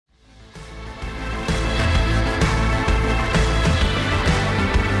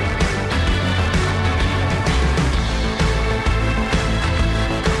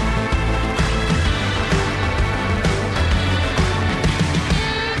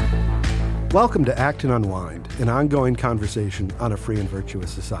Welcome to Act and Unwind, an ongoing conversation on a free and virtuous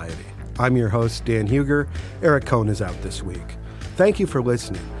society. I'm your host, Dan Huger. Eric Cohn is out this week. Thank you for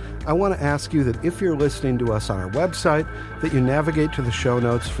listening. I want to ask you that if you're listening to us on our website, that you navigate to the show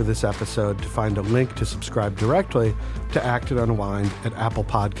notes for this episode to find a link to subscribe directly to Act and Unwind at Apple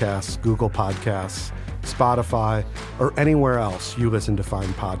Podcasts, Google Podcasts, Spotify, or anywhere else you listen to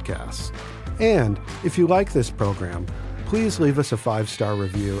fine podcasts. And if you like this program, please leave us a 5-star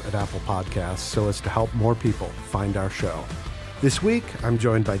review at Apple Podcasts so as to help more people find our show. This week, I'm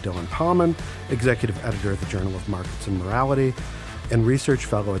joined by Dylan Pallman, Executive Editor of the Journal of Markets and Morality and Research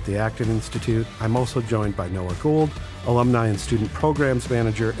Fellow at the Acton Institute. I'm also joined by Noah Gould, Alumni and Student Programs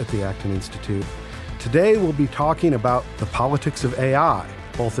Manager at the Acton Institute. Today, we'll be talking about the politics of AI,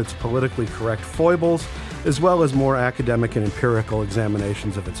 both its politically correct foibles, as well as more academic and empirical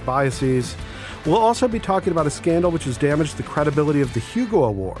examinations of its biases. We'll also be talking about a scandal which has damaged the credibility of the Hugo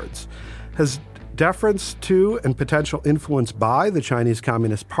Awards. Has deference to and potential influence by the Chinese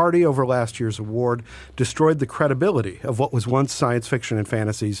Communist Party over last year's award destroyed the credibility of what was once science fiction and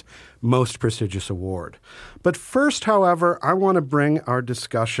fantasy's most prestigious award. But first, however, I want to bring our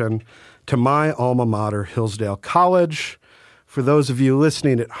discussion to my alma mater, Hillsdale College. For those of you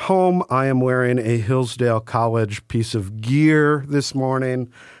listening at home, I am wearing a Hillsdale College piece of gear this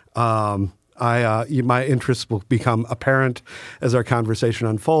morning. My interests will become apparent as our conversation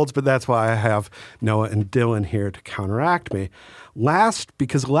unfolds, but that's why I have Noah and Dylan here to counteract me.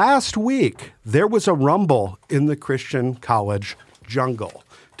 Because last week, there was a rumble in the Christian college jungle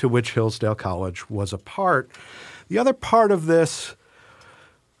to which Hillsdale College was a part. The other part of this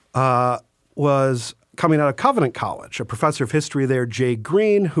was coming out of Covenant College. A professor of history there, Jay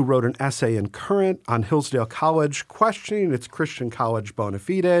Green, who wrote an essay in Current on Hillsdale College questioning its Christian college bona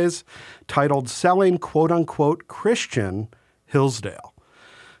fides, titled Selling Quote-Unquote Christian Hillsdale.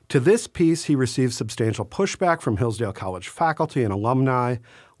 To this piece, he received substantial pushback from Hillsdale College faculty and alumni.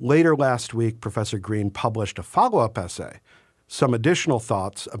 Later last week, Professor Green published a follow-up essay, some additional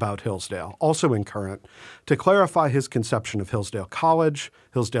thoughts about Hillsdale, also in Current, to clarify his conception of Hillsdale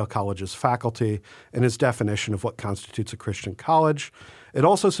College's faculty, and his definition of what constitutes a Christian college. It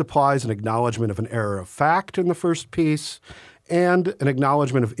also supplies an acknowledgement of an error of fact in the first piece and an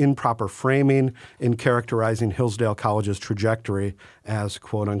acknowledgement of improper framing in characterizing Hillsdale College's trajectory as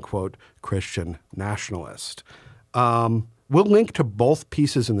quote-unquote Christian nationalist. We'll link to both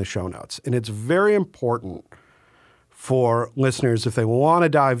pieces in the show notes, and it's very important for listeners, if they want to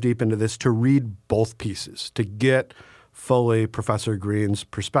dive deep into this, to read both pieces, to get fully Professor Green's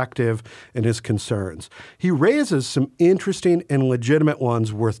perspective and his concerns. He raises some interesting and legitimate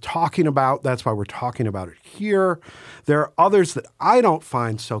ones worth talking about. That's why we're talking about it here. There are others that I don't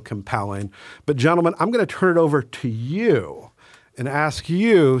find so compelling. But gentlemen, I'm going to turn it over to you and ask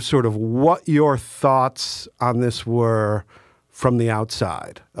you sort of what your thoughts on this were from the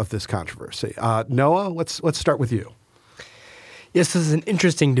outside of this controversy. Noah, let's start with you. Yes, this is an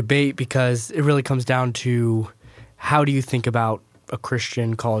interesting debate because it really comes down to how do you think about a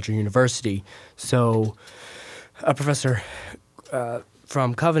Christian college or university. So a professor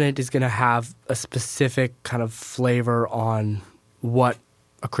from Covenant is going to have a specific kind of flavor on what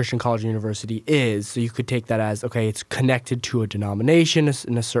a Christian college or university is. So you could take that as, okay, it's connected to a denomination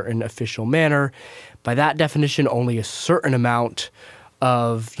in a certain official manner. By that definition, only a certain amount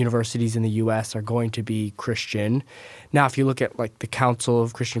of universities in the U.S. are going to be Christian. Now, if you look at like the Council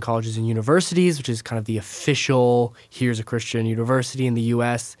of Christian Colleges and Universities, which is kind of the official, here's a Christian university in the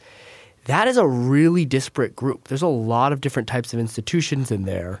U.S., that is a really disparate group. There's a lot of different types of institutions in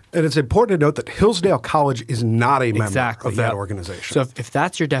there. And it's important to note that Hillsdale College is not a member of that organization. So if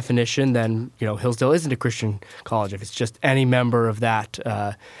that's your definition, then Hillsdale isn't a Christian college. If it's just any member of that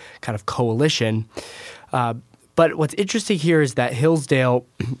kind of coalition. But what's interesting here is that Hillsdale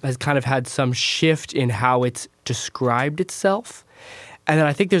has kind of had some shift in how it's described itself. And then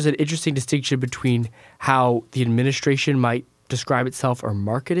I think there's an interesting distinction between how the administration might describe itself or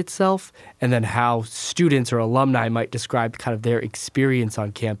market itself, and then how students or alumni might describe kind of their experience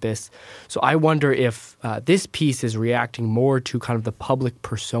on campus. So I wonder if this piece is reacting more to kind of the public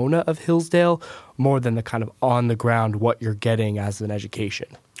persona of Hillsdale more than the kind of on-the-ground what you're getting as an education.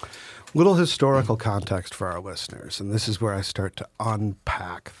 Little historical context for our listeners, and this is where I start to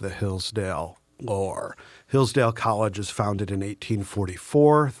unpack the Hillsdale lore. Hillsdale College is founded in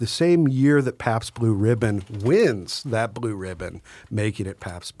 1844, the same year that Pabst Blue Ribbon wins that blue ribbon, making it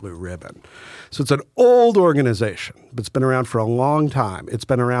Pabst Blue Ribbon. So it's an old organization, but it's been around for a long time. It's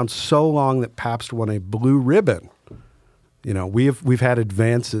been around so long that Pabst won a blue ribbon You know, we've had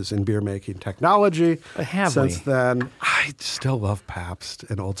advances in beer making technology since we? then. I still love Pabst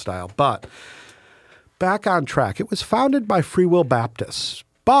and Old Style, but back on track. It was founded by Free Will Baptists,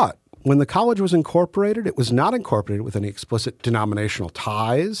 but when the college was incorporated, it was not incorporated with any explicit denominational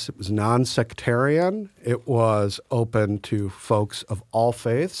ties. It was non-sectarian. It was open to folks of all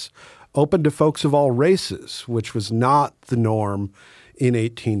faiths, open to folks of all races, which was not the norm in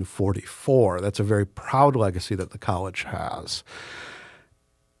 1844. That's a very proud legacy that the college has.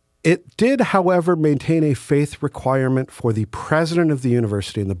 It did, however, maintain a faith requirement for the president of the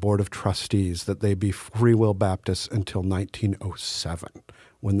university and the board of trustees that they be Free Will Baptists until 1907,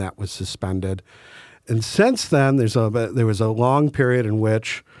 when that was suspended. And since then, there was a long period in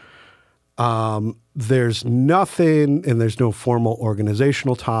which there's nothing, and there's no formal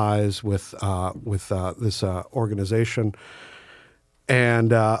organizational ties with this organization.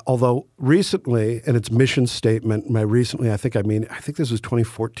 And although recently, in its mission statement, I think this was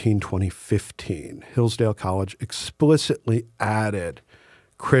 2014, 2015, Hillsdale College explicitly added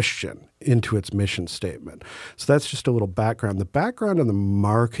Christian into its mission statement. So that's just a little background. The background on the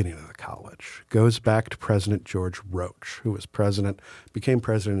marketing of the college goes back to President George Roach, who became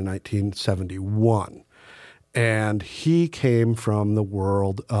president in 1971. And he came from the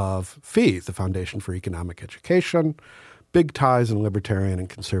world of FEE, the Foundation for Economic Education, big ties in libertarian and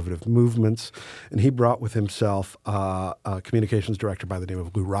conservative movements. And he brought with himself a communications director by the name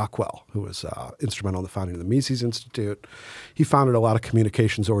of Lou Rockwell, who was instrumental in the founding of the Mises Institute. He founded a lot of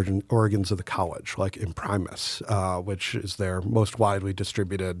communications organs of the college, like Imprimis, which is their most widely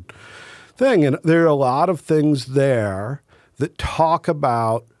distributed thing. And there are a lot of things there that talk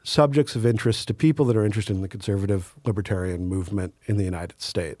about subjects of interest to people that are interested in the conservative libertarian movement in the United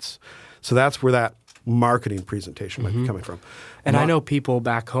States. So that's where that marketing presentation might be coming from. And I know people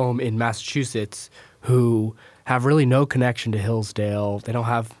back home in Massachusetts who have really no connection to Hillsdale. They don't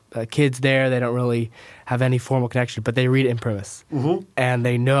have kids there. They don't really have any formal connection, but they read Imprimis. And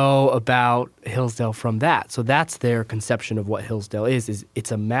they know about Hillsdale from that. So that's their conception of what Hillsdale is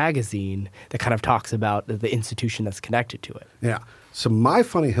it's a magazine that kind of talks about the institution that's connected to it. Yeah. So my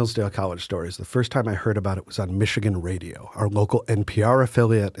funny Hillsdale College story is the first time I heard about it was on Michigan Radio, our local NPR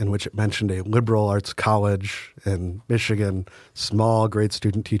affiliate, in which it mentioned a liberal arts college in Michigan, small grade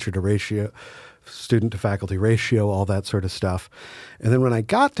student to faculty ratio, all that sort of stuff. And then when I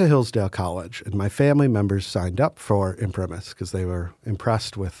got to Hillsdale College and my family members signed up for Imprimis because they were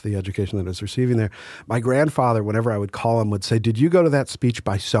impressed with the education that I was receiving there, my grandfather, whenever I would call him, would say, "Did you go to that speech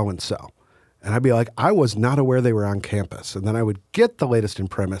by so-and-so?" And I'd be like, I was not aware they were on campus. And then I would get the latest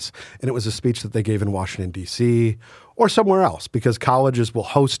Imprimis, and it was a speech that they gave in Washington, D.C. or somewhere else, because colleges will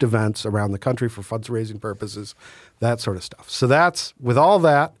host events around the country for fundraising purposes, that sort of stuff. So with all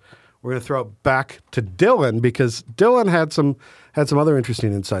that, we're going to throw it back to Dylan, because Dylan had some other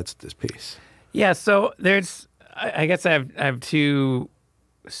interesting insights at this piece. Yeah, so I guess I have two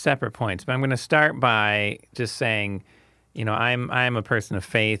separate points, but I'm going to start by just saying, you know, I'm a person of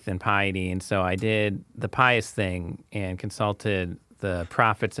faith and piety, and so I did the pious thing and consulted the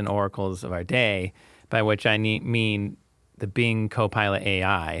prophets and oracles of our day, by which I mean the Bing Copilot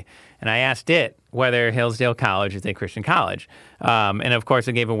AI, and I asked it whether Hillsdale College is a Christian college. And of course,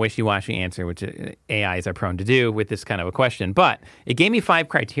 it gave a wishy-washy answer, which AIs are prone to do with this kind of a question, but it gave me 5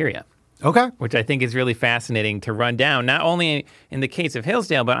 criteria. Okay. Which I think is really fascinating to run down, not only in the case of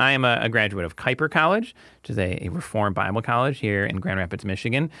Hillsdale, but I am a graduate of Kuyper College, which is a Reformed Bible college here in Grand Rapids,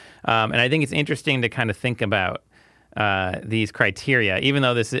 Michigan. And I think it's interesting to kind of think about these criteria, even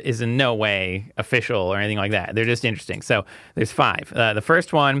though this is in no way official or anything like that. They're just interesting. So there's 5. The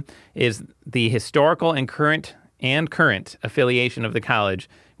first one is the historical and current affiliation of the college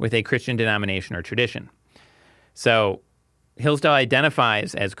with a Christian denomination or tradition. So Hillsdale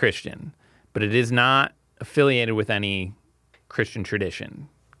identifies as Christian, but it is not affiliated with any Christian tradition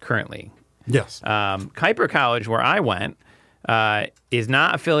currently. Yes. Kuyper College, where I went, is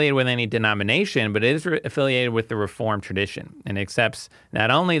not affiliated with any denomination, but it is affiliated with the Reformed tradition and accepts not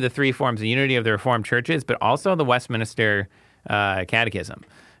only the 3 forms of unity of the Reformed churches, but also the Westminster Catechism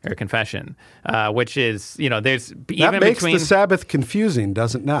or Confession, which is, you know, there's even that makes between the Sabbath confusing,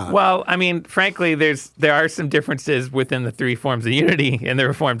 does it not? Well, I mean, frankly, there are some differences within the 3 forms of unity in the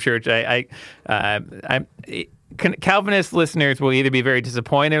Reformed Church. Calvinist listeners will either be very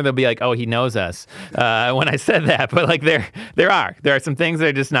disappointed or they'll be like, "Oh, he knows us," when I said that. But like, there are some things that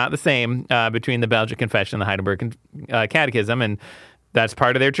are just not the same between the Belgic Confession and the Heidelberg Catechism, and that's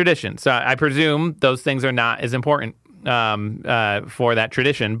part of their tradition. So I presume those things are not as important for that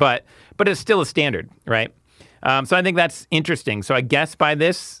tradition, but it's still a standard, right? So I think that's interesting. So I guess by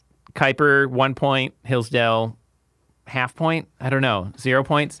this, Kuyper 1 point, Hillsdale half point? I don't know. 0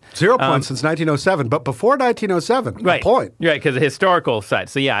 points? 0 points since 1907, but before 1907, Right. a point. Right, because the historical side.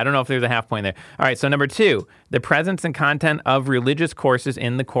 So yeah, I don't know if there's a half point there. All right, so number 2, the presence and content of religious courses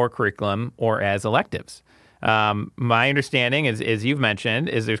in the core curriculum or as electives. My understanding, as you've mentioned,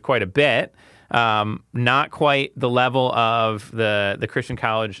 is there's quite a bit. Not quite the level of the Christian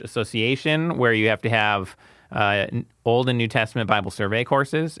College Association, where you have to have Old and New Testament Bible survey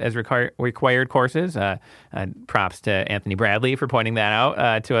courses as required courses. Props to Anthony Bradley for pointing that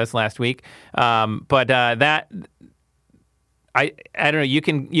out to us last week. But that, I don't know. You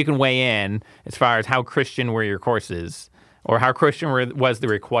can weigh in as far as how Christian were your courses, or how Christian was the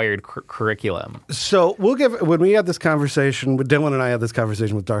required curriculum. So when we had this conversation, Dylan and I had this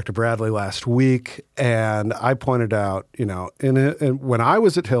conversation with Dr. Bradley last week, and I pointed out, when I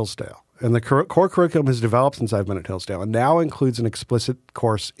was at Hillsdale, and the core curriculum has developed since I've been at Hillsdale, and now includes an explicit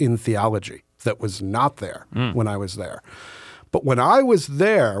course in theology that was not there when I was there. But when I was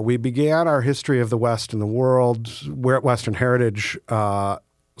there, we began our history of the West and the world, Western heritage core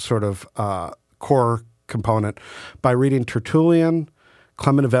component by reading Tertullian,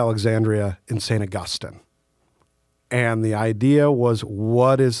 Clement of Alexandria, and St. Augustine. And the idea was,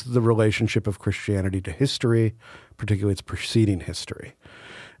 what is the relationship of Christianity to history, particularly its preceding history?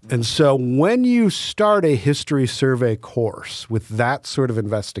 And so when you start a history survey course with that sort of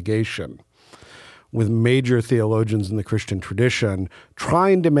investigation, with major theologians in the Christian tradition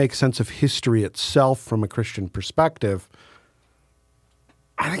trying to make sense of history itself from a Christian perspective,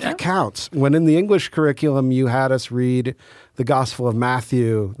 I think that counts. When in the English curriculum you had us read the Gospel of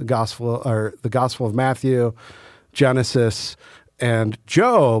Matthew, Genesis, and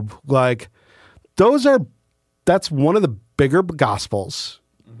Job, that's one of the bigger Gospels.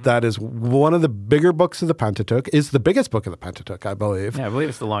 That is one of the bigger books of the Pentateuch, is the biggest book of the Pentateuch, I believe. Yeah, I believe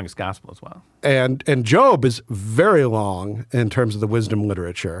it's the longest gospel as well. And Job is very long in terms of the wisdom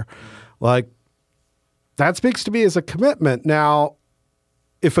literature. That speaks to me as a commitment. Now,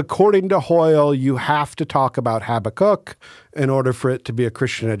 if according to Hoyle, you have to talk about Habakkuk in order for it to be a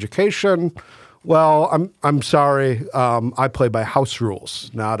Christian education, well, I'm sorry. I play by house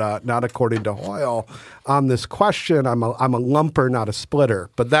rules, not according to Hoyle on this question. I'm a lumper, not a splitter.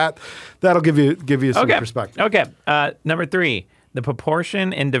 But that'll give you some perspective. Okay. Number 3, the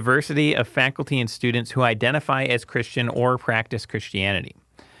proportion and diversity of faculty and students who identify as Christian or practice Christianity.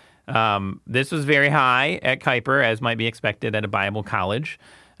 This was very high at Kuyper, as might be expected at a Bible college.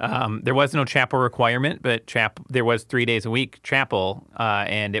 There was no chapel requirement, but there was 3 days a week chapel,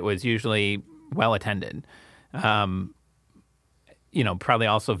 and it was usually well attended. Probably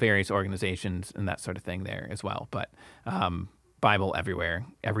also various organizations and that sort of thing there as well. But Bible everywhere.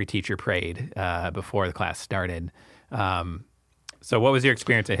 Every teacher prayed before the class started. So what was your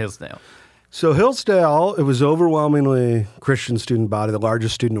experience at Hillsdale? So Hillsdale, it was overwhelmingly Christian student body. The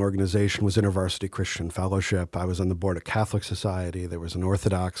largest student organization was InterVarsity Christian Fellowship. I was on the board of Catholic Society. There was an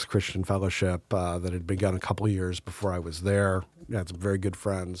Orthodox Christian Fellowship that had begun a couple of years before I was there. I had some very good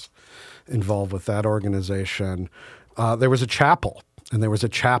friends involved with that organization. There was a chapel, and there was a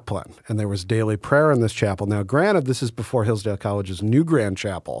chaplain, and there was daily prayer in this chapel. Now, granted, this is before Hillsdale College's new Grand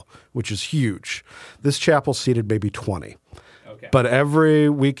Chapel, which is huge. This chapel seated maybe 20. But every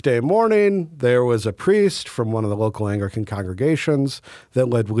weekday morning, there was a priest from one of the local Anglican congregations that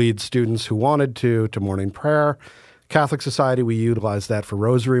lead students who wanted to morning prayer. Catholic Society, we utilized that for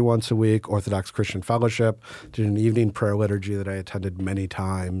Rosary once a week. Orthodox Christian Fellowship did an evening prayer liturgy that I attended many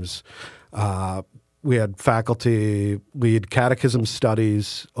times. We had faculty lead catechism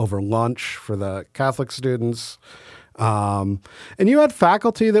studies over lunch for the Catholic students. And you had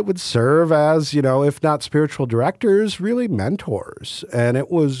faculty that would serve as, if not spiritual directors, really mentors. And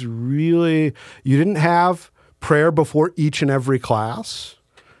it was really, you didn't have prayer before each and every class,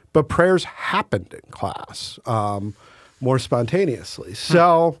 but prayers happened in class more spontaneously.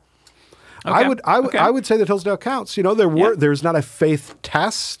 So I would say that Hillsdale counts. There's not a faith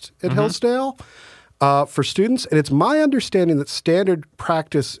test at Hillsdale for students. And it's my understanding that standard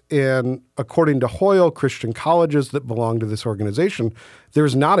practice according to Hoyle, Christian colleges that belong to this organization,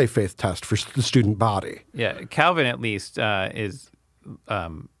 there's not a faith test for the student body. Yeah, Calvin at least is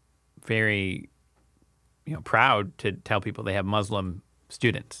very proud to tell people they have Muslim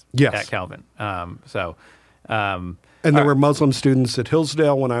students at Calvin. And there were Muslim students at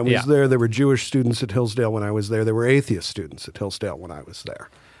Hillsdale when I was there. There were Jewish students at Hillsdale when I was there. There were atheist students at Hillsdale when I was there.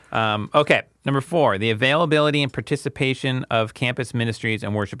 Okay, number 4, the availability and participation of campus ministries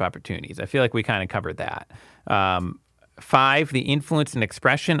and worship opportunities. I feel like we kind of covered that. 5, the influence and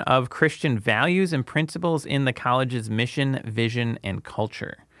expression of Christian values and principles in the college's mission, vision, and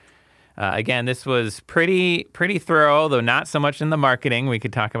culture. Again, this was pretty thorough, though not so much in the marketing. We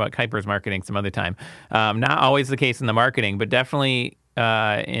could talk about Kuyper's marketing some other time. Not always the case in the marketing, but definitely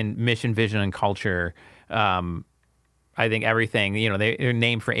in mission, vision, and culture. I think everything, they're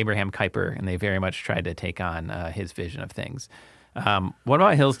named for Abraham Kuyper, and they very much tried to take on his vision of things. What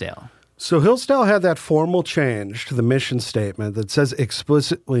about Hillsdale? So Hillsdale had that formal change to the mission statement that says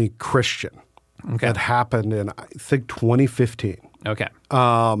explicitly Christian. Okay. That happened in, I think, 2015. Okay.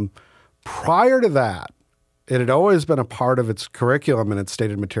 Prior to that, it had always been a part of its curriculum and its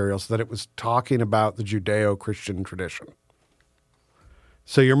stated materials that it was talking about the Judeo-Christian tradition.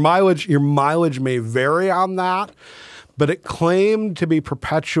 So your mileage may vary on that, but it claimed to be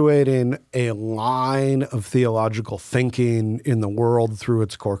perpetuating a line of theological thinking in the world through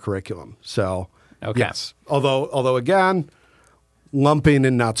its core curriculum. So, yes. Although again, lumping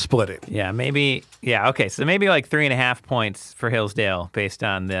and not splitting. Yeah, maybe. Yeah, okay. So maybe like 3.5 points for Hillsdale based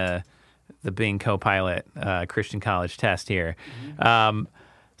on the Bing Copilot Christian College test here.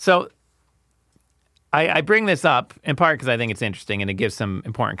 So I bring this up in part because I think it's interesting and it gives some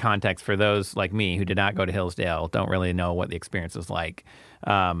important context for those like me who did not go to Hillsdale, don't really know what the experience was like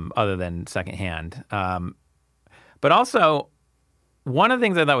other than secondhand. But also, one of the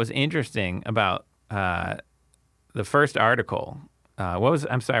things I thought was interesting about the first article, what was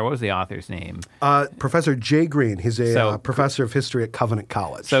the author's name? Professor Jay Green. He's a professor of history at Covenant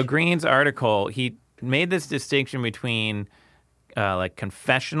College. So Green's article, he made this distinction between like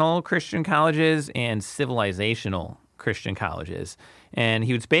confessional Christian colleges and civilizational Christian colleges. And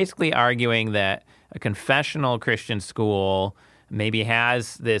he was basically arguing that a confessional Christian school maybe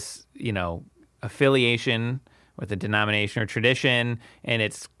has this, affiliation with a denomination or tradition, and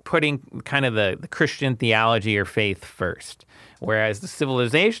it's putting kind of the Christian theology or faith first. Whereas the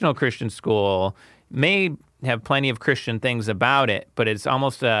civilizational Christian school may have plenty of Christian things about it, but it's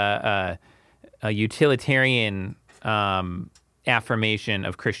almost a utilitarian affirmation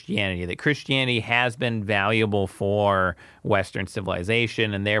of Christianity, that Christianity has been valuable for Western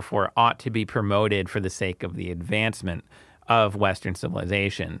civilization and therefore ought to be promoted for the sake of the advancement of Western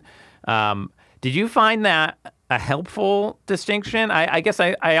civilization. Did you find that a helpful distinction? I guess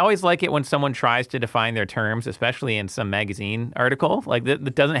I always like it when someone tries to define their terms, especially in some magazine article. Like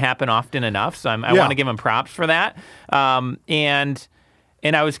that doesn't happen often enough, so I want to give them props for that.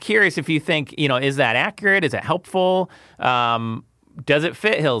 And I was curious if you think, is that accurate? Is it helpful? Does it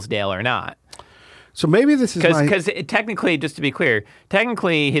fit Hillsdale or not? So maybe this is because technically, just to be clear,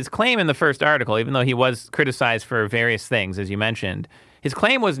 his claim in the first article, even though he was criticized for various things, as you mentioned, his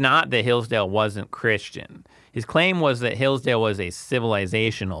claim was not that Hillsdale wasn't Christian. His claim was that Hillsdale was a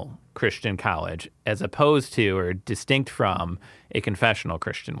civilizational Christian college as opposed to or distinct from a confessional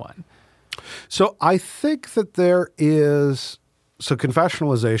Christian one. So I think that there is... So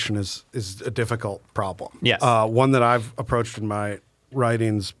confessionalization is a difficult problem. Yes. One that I've approached in my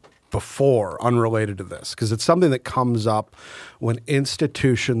writings before, unrelated to this, because it's something that comes up when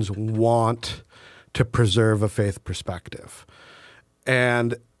institutions want to preserve a faith perspective.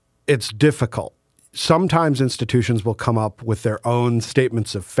 And it's difficult. Sometimes institutions will come up with their own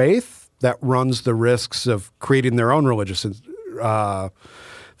statements of faith that runs the risks of creating their own religious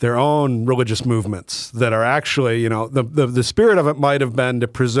movements that are actually, the spirit of it might have been to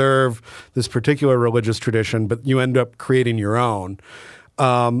preserve this particular religious tradition, but you end up creating your own.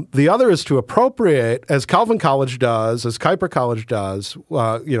 The other is to appropriate, as Calvin College does, as Kuyper College does,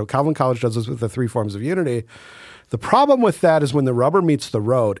 Calvin College does this with the three forms of unity. The problem with that is when the rubber meets the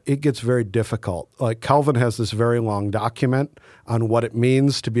road, it gets very difficult. Like Calvin has this very long document on what it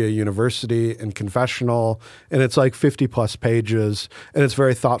means to be a university and confessional, and it's like 50 plus pages, and it's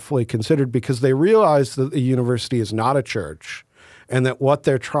very thoughtfully considered because they realize that the university is not a church and that what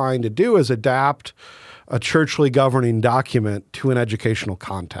they're trying to do is adapt a churchly governing document to an educational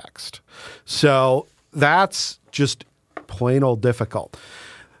context. So that's just plain old difficult.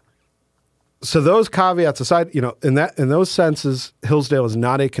 So those caveats aside, in those senses, Hillsdale is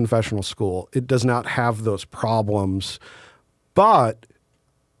not a confessional school. It does not have those problems. But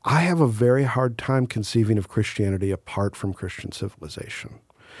I have a very hard time conceiving of Christianity apart from Christian civilization.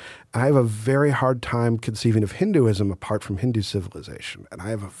 I have a very hard time conceiving of Hinduism apart from Hindu civilization. And I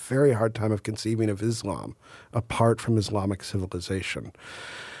have a very hard time of conceiving of Islam apart from Islamic civilization.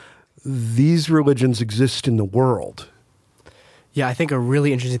 These religions exist in the world. Yeah, I think a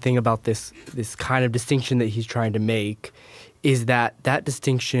really interesting thing about this kind of distinction that he's trying to make is that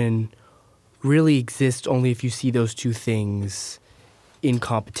distinction really exists only if you see those two things in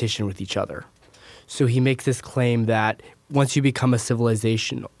competition with each other. So he makes this claim that once you become a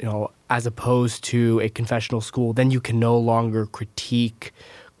civilization, as opposed to a confessional school, then you can no longer critique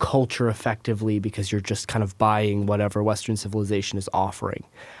culture effectively because you're just kind of buying whatever Western civilization is offering.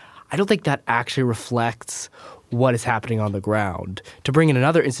 I don't think that actually reflects what is happening on the ground. To bring in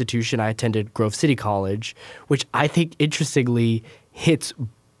another institution, I attended Grove City College, which I think interestingly hits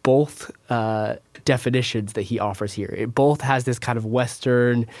both definitions that he offers here. It both has this kind of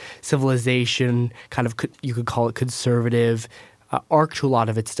Western civilization, kind of you could call it conservative, arc to a lot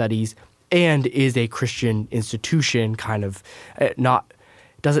of its studies, and is a Christian institution, kind of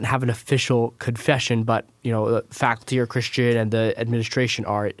doesn't have an official confession, but the faculty are Christian and the administration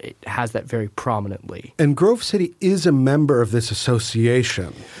are. It has that very prominently. And Grove City is a member of this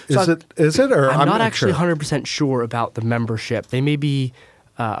association. Is it? Or I'm not actually sure. 100% sure about the membership. They may be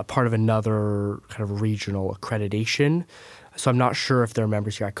a part of another kind of regional accreditation, so I'm not sure if they're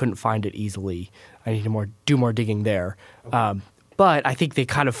members here. I couldn't find it easily. I need to do more digging there. Okay. But I think they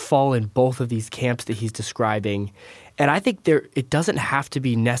kind of fall in both of these camps that he's describing. And I think it doesn't have to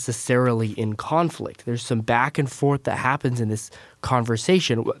be necessarily in conflict. There's some back and forth that happens in this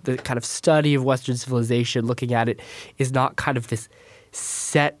conversation. The kind of study of Western civilization, looking at it, is not kind of this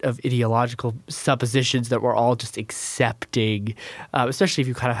set of ideological suppositions that we're all just accepting, especially if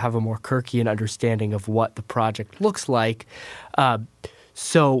you kind of have a more Kirkian understanding of what the project looks like.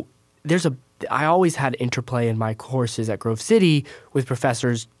 So I always had interplay in my courses at Grove City with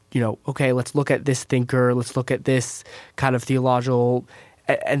professors, okay, let's look at this thinker, let's look at this kind of theological,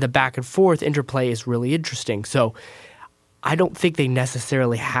 and the back and forth interplay is really interesting. So I don't think they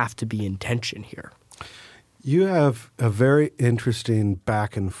necessarily have to be in tension here. You have a very interesting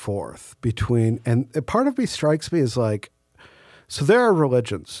back and forth between, and part of me strikes me as like, so there are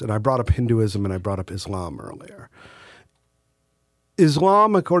religions, and I brought up Hinduism and I brought up Islam earlier.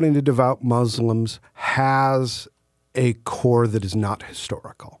 Islam, according to devout Muslims, has a core that is not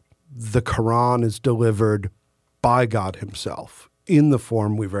historical. The Quran is delivered by God himself in the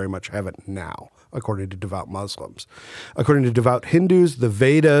form we very much have it now, according to devout Muslims. According to devout Hindus, the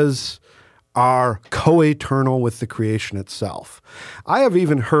Vedas are co-eternal with the creation itself. I have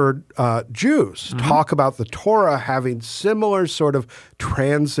even heard Jews talk about the Torah having similar sort of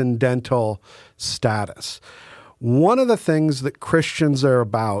transcendental status. One of the things that Christians are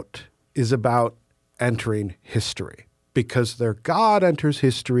about is about entering history, because their God enters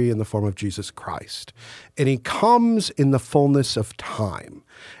history in the form of Jesus Christ. And he comes in the fullness of time.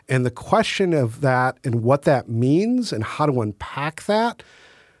 And the question of that and what that means and how to unpack that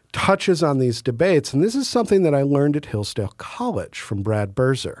touches on these debates. And this is something that I learned at Hillsdale College from Brad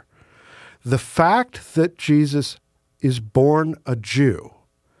Berzer. The fact that Jesus is born a Jew,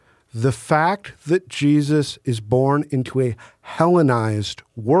 the fact that Jesus is born into a Hellenized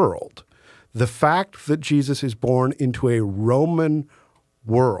world, the fact that Jesus is born into a Roman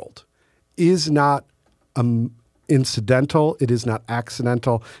world is not incidental. It is not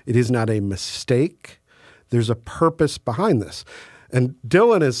accidental. It is not a mistake. There's a purpose behind this. And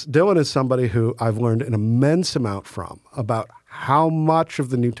Dylan is somebody who I've learned an immense amount from about how much of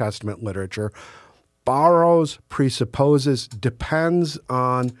the New Testament literature borrows, presupposes, depends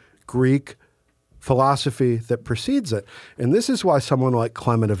on Greek philosophy that precedes it. And this is why someone like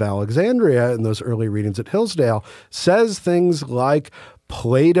Clement of Alexandria in those early readings at Hillsdale says things like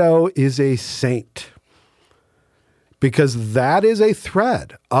Plato is a saint, because that is a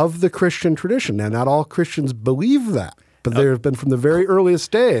thread of the Christian tradition. Now, not all Christians believe that, but there have been from the very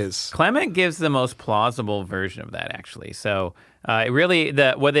earliest days. Clement gives the most plausible version of that, actually. So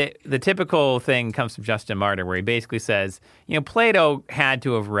the typical thing comes from Justin Martyr, where he basically says, Plato had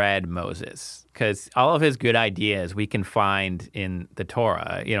to have read Moses, because all of his good ideas we can find in the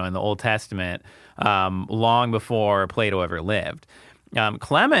Torah, in the Old Testament, long before Plato ever lived.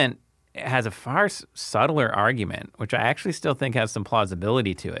 Clement has a far subtler argument, which I actually still think has some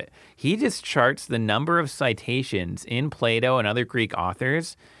plausibility to it. He just charts the number of citations in Plato and other Greek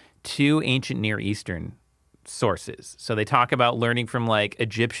authors to ancient Near Eastern sources. So they talk about learning from like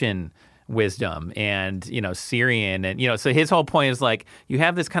Egyptian wisdom and, Syrian. And, so his whole point is like, you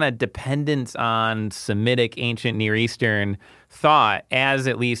have this kind of dependence on Semitic, ancient Near Eastern thought as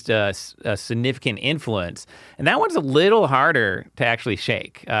at least a significant influence. And that one's a little harder to actually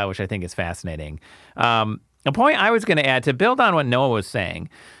shake, which I think is fascinating. A point I was going to add to build on what Noah was saying,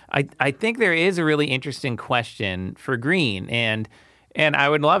 I think there is a really interesting question for Green. And I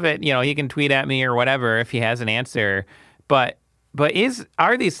would love it, he can tweet at me or whatever if he has an answer. But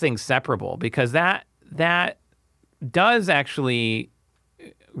are these things separable? Because that does actually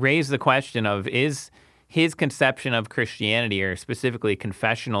raise the question of, is his conception of Christianity, or specifically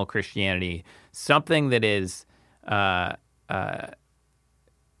confessional Christianity, something that is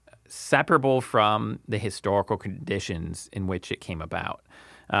separable from the historical conditions in which it came about?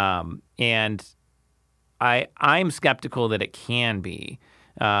 And I'm skeptical that it can be.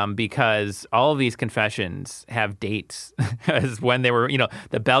 Because all of these confessions have dates as when they were,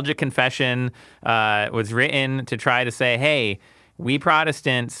 the Belgic Confession was written to try to say, hey, we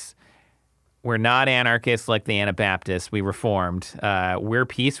Protestants, we're not anarchists like the Anabaptists, we Reformed, we're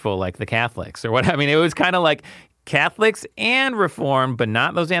peaceful like the Catholics or what. I mean, it was kind of like Catholics and Reformed, but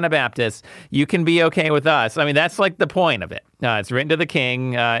not those Anabaptists. You can be okay with us. I mean, that's like the point of it. It's written to the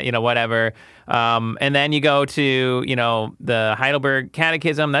king, whatever. And then you go to, the Heidelberg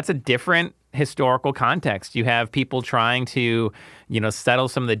Catechism. That's a different historical context. You have people trying to, settle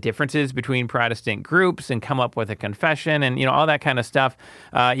some of the differences between Protestant groups and come up with a confession and, all that kind of stuff.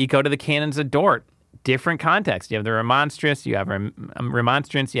 You go to the Canons of Dort. Different context. You have the Remonstrance, you have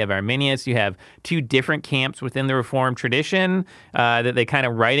Remonstrance, you have Arminius, you have two different camps within the Reformed tradition that they kind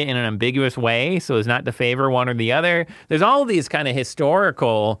of write it in an ambiguous way so as not to favor one or the other. There's all these kind of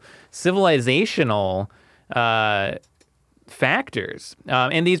historical, civilizational factors,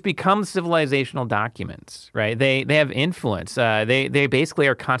 and these become civilizational documents, right? They have influence. They basically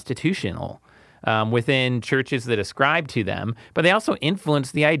are constitutional. Within churches that ascribe to them, but they also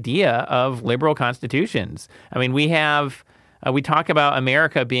influence the idea of liberal constitutions. I mean, we talk about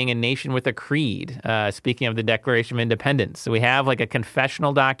America being a nation with a creed, speaking of the Declaration of Independence. So we have like a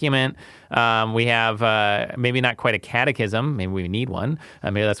confessional document. We have maybe not quite a catechism. Maybe we need one.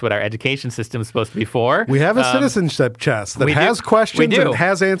 Maybe that's what our education system is supposed to be for. We have a citizenship test that has questions and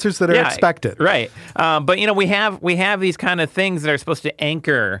has answers that are expected. Right. But, we have these kind of things that are supposed to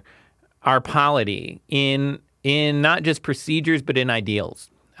anchor our polity in not just procedures, but in ideals.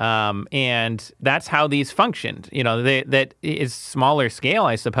 And that's how these functioned. That is smaller scale,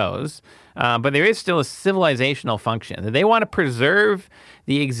 I suppose. But there is still a civilizational function. They want to preserve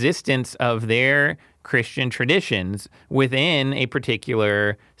the existence of their Christian traditions within a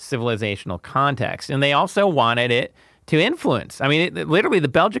particular civilizational context. And they also wanted it to influence. I mean, literally, the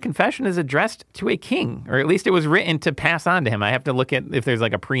Belgic Confession is addressed to a king, or at least it was written to pass on to him. I have to look at if there's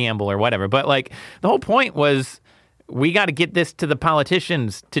like a preamble or whatever. But like the whole point was we got to get this to the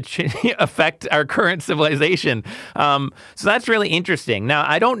politicians to affect our current civilization. So that's really interesting. Now,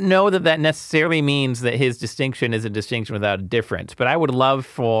 I don't know that necessarily means that his distinction is a distinction without a difference, but I would love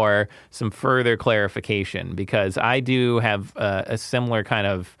for some further clarification because I do have a similar kind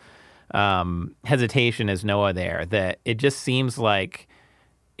of hesitation as Noah there, that it just seems like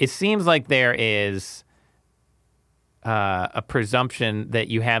there is a presumption that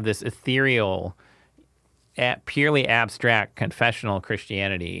you have this ethereal, purely abstract confessional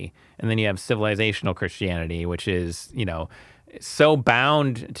Christianity, and then you have civilizational Christianity, which is, so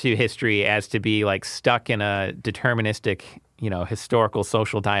bound to history as to be like stuck in a deterministic, historical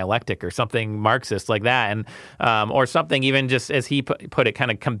social dialectic or something Marxist like that, and or something even just as he put it, kind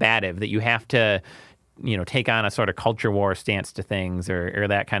of combative, that you have to, take on a sort of culture war stance to things or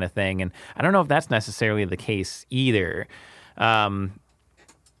that kind of thing. And I don't know if that's necessarily the case either.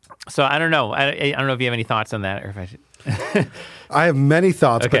 So I don't know. I don't know if you have any thoughts on that, or if I should. I have many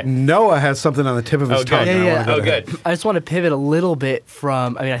thoughts, but Noah has something on the tip of his tongue. Yeah. Good. I just want to pivot a little bit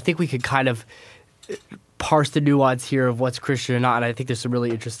from. I think we could kind of parse the nuance here of what's Christian or not, and I think there's some really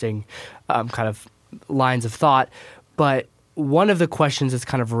interesting kind of lines of thought. But one of the questions that's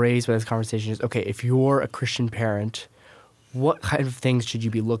kind of raised by this conversation is, okay, if you're a Christian parent, what kind of things should you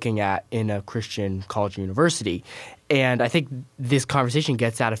be looking at in a Christian college or university? And I think this conversation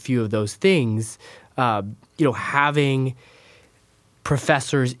gets at a few of those things. Having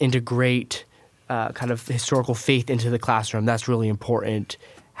professors integrate kind of historical faith into the classroom, that's really important.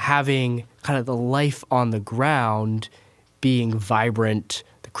 Having kind of the life on the ground being vibrant,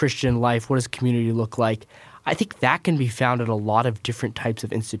 the Christian life, what does community look like? I think that can be found at a lot of different types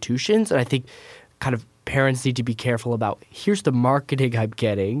of institutions. And I think kind of parents need to be careful about, here's the marketing I'm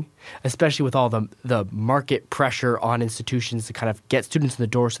getting, especially with all the market pressure on institutions to kind of get students in the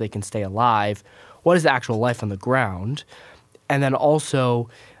door so they can stay alive. What is the actual life on the ground? And then also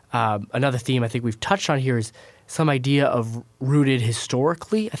another theme I think we've touched on here is some idea of rooted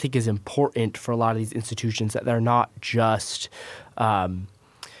historically, I think is important for a lot of these institutions, that they're not just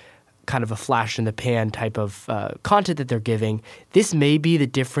kind of a flash in the pan type of content that they're giving. This may be the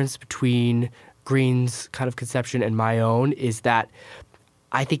difference between Green's kind of conception and my own, is that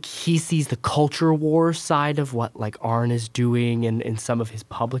I think he sees the culture war side of what like Arn is doing in some of his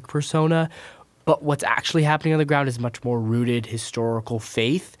public persona, but what's actually happening on the ground is much more rooted historical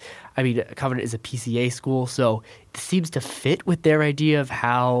faith. I mean, Covenant is a PCA school, so it seems to fit with their idea of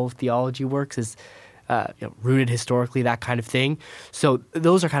how theology works, is rooted historically, that kind of thing. So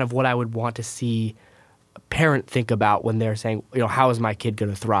those are kind of what I would want to see a parent think about when they're saying, how is my kid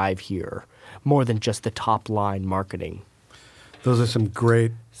going to thrive here, more than just the top line marketing? Those are some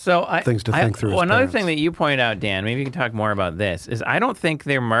great things to think through. Well, another parents. thing that you pointed out, Dan, maybe you can talk more about this, is I don't think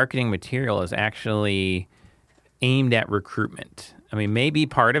their marketing material is actually aimed at recruitment. I mean, maybe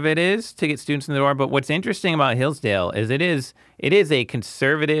part of it is to get students in the door, but what's interesting about Hillsdale is it is a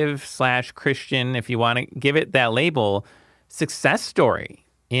conservative/Christian, if you want to give it that label, success story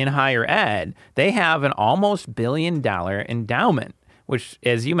in higher ed. They have an almost $1 billion endowment, which,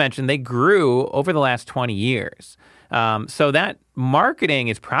 as you mentioned, they grew over the last 20 years. So that marketing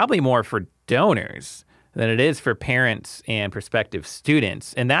is probably more for donors than it is for parents and prospective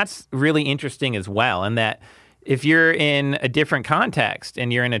students. And that's really interesting as well, in that if you're in a different context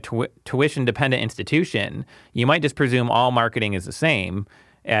and you're in a tuition-dependent institution, you might just presume all marketing is the same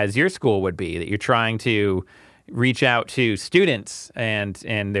as your school would be, that you're trying to reach out to students and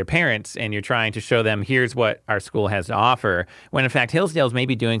their parents, and you're trying to show them, here's what our school has to offer, when in fact Hillsdale's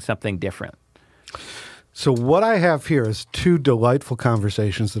maybe doing something different. So what I have here is two delightful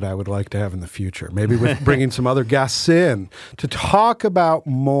conversations that I would like to have in the future, maybe with bringing some other guests in to talk about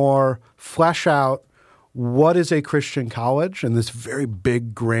more, flesh out what is a Christian college in this very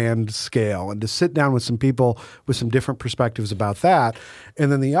big, grand scale, and to sit down with some people with some different perspectives about that. And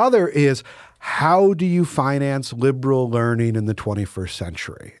then the other is, how do you finance liberal learning in the 21st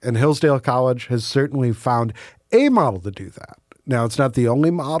century? And Hillsdale College has certainly found a model to do that. Now, it's not the only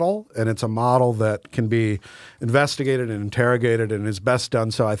model, and it's a model that can be investigated and interrogated, and is best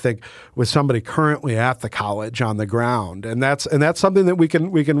done so, I think, with somebody currently at the college on the ground. And that's something that we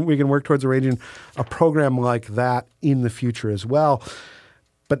can work towards arranging a program like that in the future as well.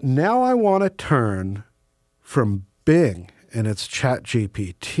 But now I want to turn from Bing and its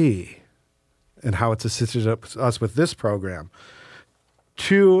ChatGPT and how it's assisted us with this program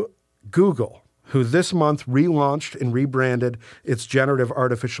to Google, who this month relaunched and rebranded its generative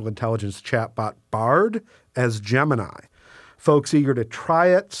artificial intelligence chatbot Bard as Gemini. Folks eager to try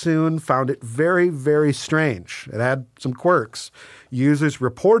it soon found it very, very strange. It had some quirks. Users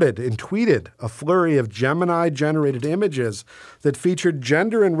reported and tweeted a flurry of Gemini-generated images that featured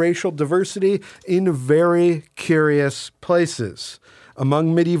gender and racial diversity in very curious places.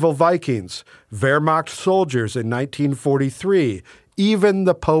 Among medieval Vikings, Wehrmacht soldiers in 1943, even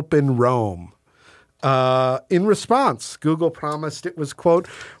the Pope in Rome. In response, Google promised it was, quote,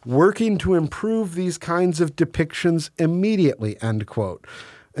 working to improve these kinds of depictions immediately, end quote.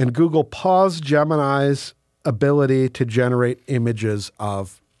 And Google paused Gemini's ability to generate images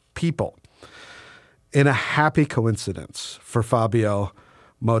of people. In a happy coincidence for Fabio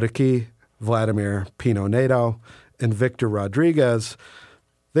Modici, Vladimir Pino-Neto, and Victor Rodriguez,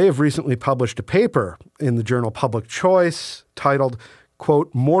 they have recently published a paper in the journal Public Choice titled, quote,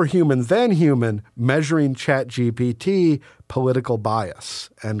 More Human Than Human, Measuring ChatGPT Political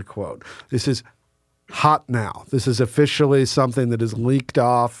Bias, end quote. This is hot now. This is officially something that is leaked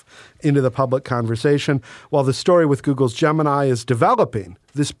off into the public conversation. While the story with Google's Gemini is developing,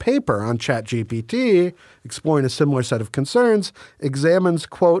 this paper on ChatGPT, exploring a similar set of concerns, examines,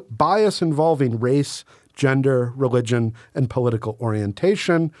 quote, bias involving race, gender, religion, and political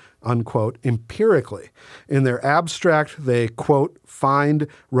orientation, unquote, empirically. In their abstract, they, quote, find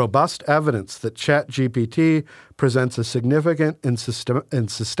robust evidence that ChatGPT presents a significant and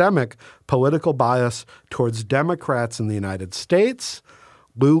systemic political bias towards Democrats in the United States,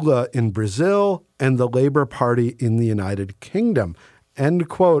 Lula in Brazil, and the Labour Party in the United Kingdom, end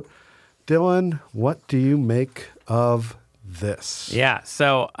quote. Dylan, what do you make of this? Yeah.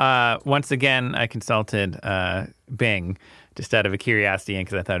 So once again, I consulted Bing just out of a curiosity and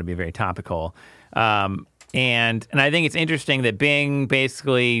because I thought it'd be very topical. And I think it's interesting that Bing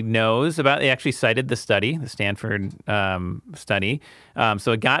basically knows about, they actually cited the study, the Stanford study.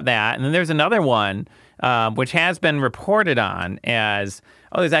 So it got that. And then there's another one which has been reported on as,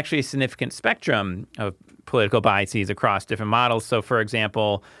 there's actually a significant spectrum of political biases across different models. So, for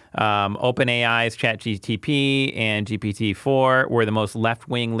example, OpenAI's ChatGPT and GPT-4 were the most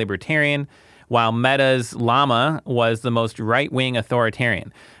left-wing libertarian, while Meta's Llama was the most right-wing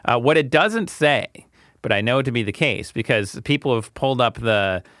authoritarian. What it doesn't say, but I know to be the case, because people have pulled up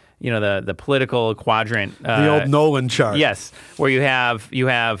the political quadrant, the old Nolan chart. Yes, where you have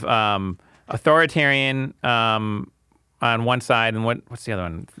authoritarian on one side, and what's the other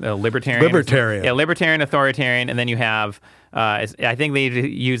one? Libertarian. Libertarian. Yeah, libertarian, authoritarian, and then you have, I think they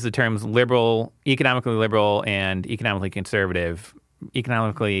use the terms liberal, economically liberal, and economically conservative.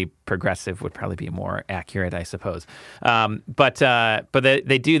 Economically progressive would probably be more accurate, I suppose. But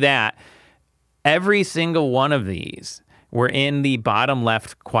they do that. Every single one of these were in the bottom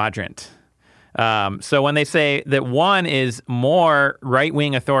left quadrant. So when they say that one is more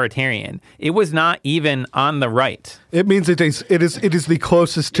right-wing authoritarian, it was not even on the right. It means it is the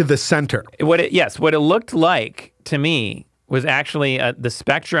closest to the center. What it looked like to me was actually the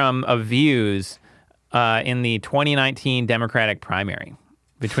spectrum of views in the 2019 Democratic primary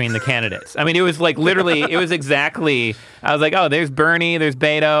between the candidates. I mean, it was like literally, it was exactly, I was like, oh, there's Bernie, there's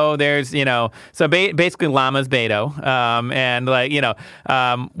Beto, there's, so basically Llama's Beto. And like,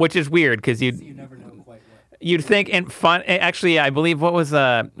 which is weird because you never know quite what. You'd think, and fun, actually, I believe what's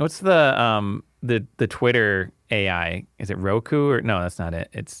the Twitter AI? Is it Roku or no, that's not it.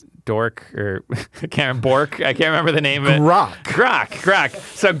 It's Dork or I can't remember the name of it. Grok.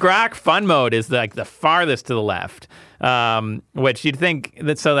 So Grok fun mode is like the farthest to the left. Which you'd think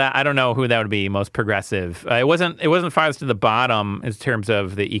that I don't know who that would be most progressive. It wasn't farthest to the bottom in terms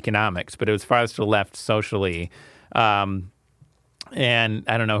of the economics, but it was farthest to the left socially. And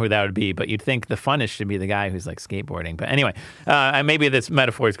I don't know who that would be, but you'd think the funnest should be the guy who's like skateboarding. But anyway, maybe this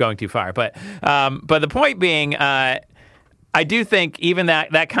metaphor is going too far. But the point being, I do think even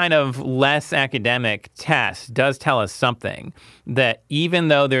that kind of less academic test does tell us something, that even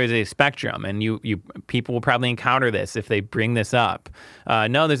though there is a spectrum, and people will probably encounter this if they bring this up,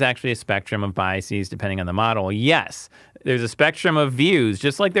 no, there's actually a spectrum of biases depending on the model. Yes, there's a spectrum of views,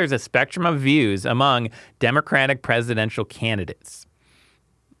 just like there's a spectrum of views among Democratic presidential candidates.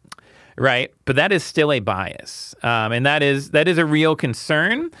 Right, but that is still a bias, and that is a real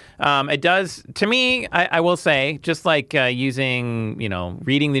concern. It does, to me, I will say, just like reading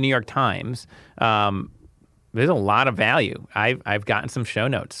the New York Times, there's a lot of value. I've gotten some show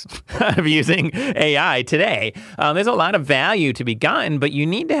notes of using AI today. There's a lot of value to be gotten, but you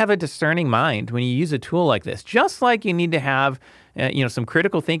need to have a discerning mind when you use a tool like this, just like you need to have some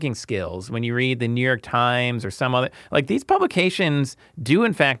critical thinking skills when you read the New York Times or some other, like these publications do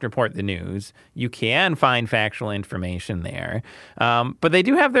in fact report the news. You can find factual information there, but they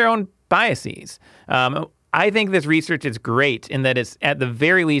do have their own biases. I think this research is great in that it's at the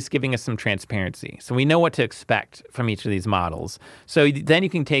very least giving us some transparency. So we know what to expect from each of these models. So then you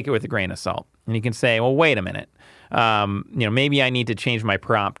can take it with a grain of salt and you can say, well, wait a minute. Maybe I need to change my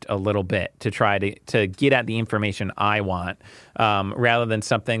prompt a little bit to try to get at the information I want, rather than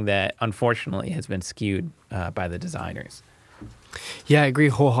something that unfortunately has been skewed by the designers. Yeah, I agree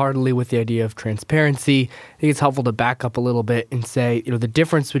wholeheartedly with the idea of transparency. I think it's helpful to back up a little bit and say, the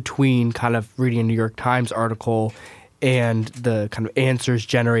difference between kind of reading a New York Times article and the kind of answers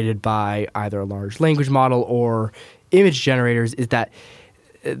generated by either a large language model or image generators is that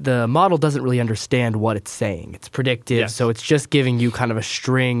the model doesn't really understand what it's saying. It's predictive, yes. So it's just giving you kind of a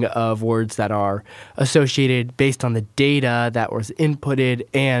string of words that are associated based on the data that was inputted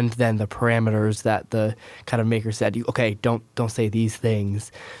and then the parameters that the kind of maker said, okay, don't say these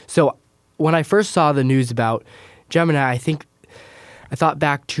things. So when I first saw the news about Gemini, I thought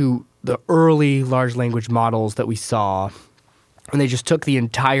back to the early large language models that we saw, and they just took the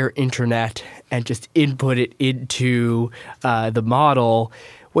entire internet and just input it into the model.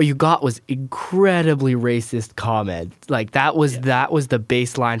 What you got was incredibly racist comments. Like that was the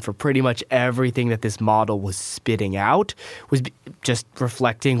baseline for pretty much everything that this model was spitting out, was just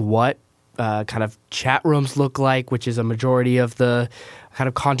reflecting what kind of chat rooms look like, which is a majority of the kind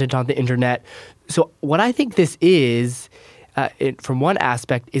of content on the internet. So what I think this is, from one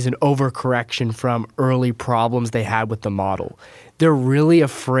aspect, is an overcorrection from early problems they had with the model. They're really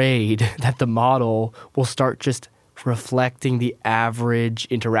afraid that the model will start just reflecting the average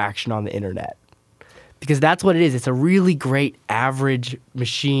interaction on the internet. Because that's what it is. It's a really great average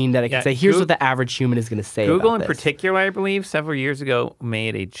machine that I can say, here's what the average human is going to say Google about this. in particular, I believe, several years ago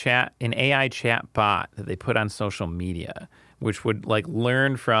made an AI chat bot that they put on social media, which would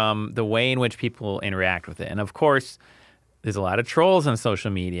learn from the way in which people interact with it. And of course, there's a lot of trolls on social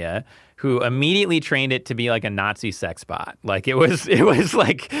media who immediately trained it to be like a Nazi sex bot. Like it was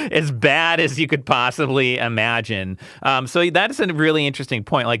like as bad as you could possibly imagine. So that's a really interesting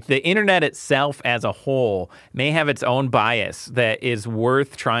point. Like the internet itself as a whole may have its own bias that is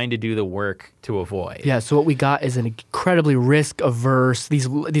worth trying to do the work to avoid. Yeah, so what we got is an incredibly risk-averse,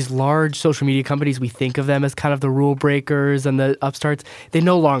 these large social media companies, we think of them as kind of the rule breakers and the upstarts. They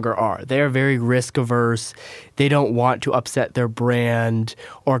no longer are. They are very risk-averse. They don't want to upset their brand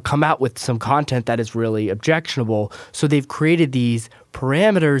or come out with some content that is really objectionable. So they've created these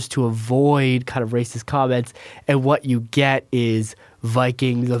parameters to avoid kind of racist comments, and what you get is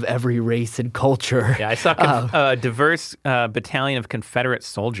Vikings of every race and culture. Yeah, I saw a diverse battalion of Confederate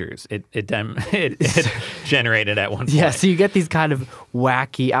soldiers. It generated at one point. Yeah, so you get these kind of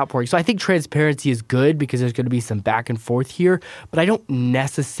wacky outpourings. So I think transparency is good because there's going to be some back and forth here, but I don't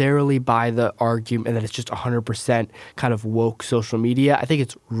necessarily buy the argument that it's just 100% kind of woke social media. I think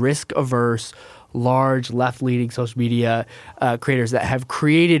it's risk averse, large left-leaning social media creators that have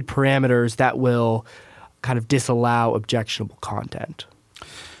created parameters that will kind of disallow objectionable content.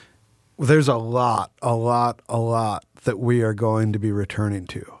 There's a lot that we are going to be returning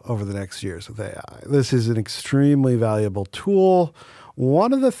to over the next years with AI. This is an extremely valuable tool.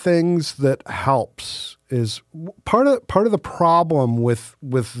 One of the things that helps is part of the problem with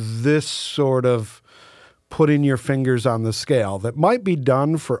this sort of putting your fingers on the scale that might be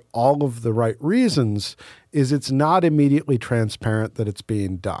done for all of the right reasons is it's not immediately transparent that it's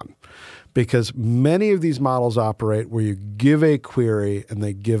being done. Because many of these models operate where you give a query and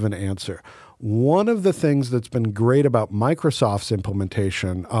they give an answer. One of the things that's been great about Microsoft's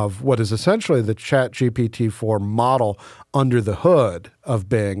implementation of what is essentially the ChatGPT-4 model under the hood of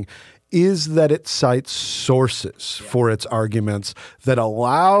Bing is that it cites sources for its arguments that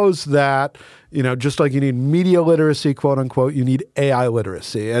allows that, just like you need media literacy, quote unquote, you need AI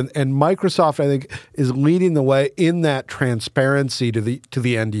literacy. And Microsoft, I think, is leading the way in that transparency to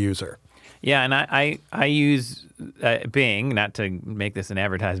the end user. Yeah, and I use Bing, not to make this an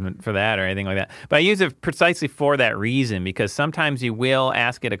advertisement for that or anything like that, but I use it precisely for that reason, because sometimes you will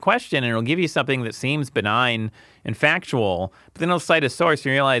ask it a question and it'll give you something that seems benign and factual, but then it'll cite a source and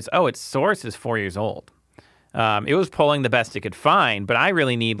you realize, oh, its source is 4 years old. It was pulling the best it could find, but I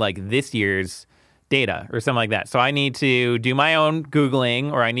really need like this year's data or something like that. So I need to do my own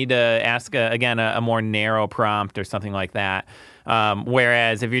Googling, or I need to ask, a more narrow prompt or something like that.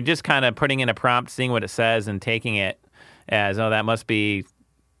 Whereas if you're just kind of putting in a prompt, seeing what it says and taking it as, oh, that must be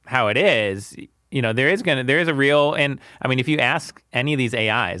how it is, there is a real, and I mean, if you ask any of these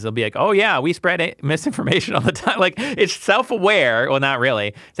AIs, they'll be like, oh yeah, we spread misinformation all the time. Like, it's self-aware. Well, not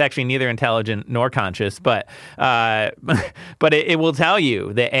really. It's actually neither intelligent nor conscious, but it will tell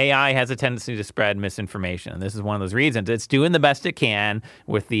you that AI has a tendency to spread misinformation. And this is one of those reasons. It's doing the best it can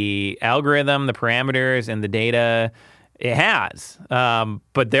with the algorithm, the parameters, and the data it has.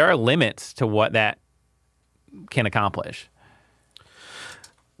 But there are limits to what that can accomplish.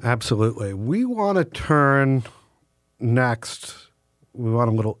 Absolutely. We want to turn next. We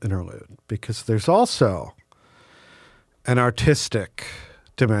want a little interlude because there's also an artistic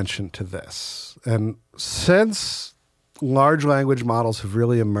dimension to this. And since large language models have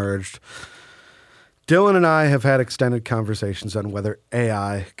really emerged, Dylan and I have had extended conversations on whether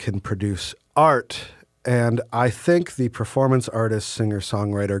AI can produce art. And I think the performance artist,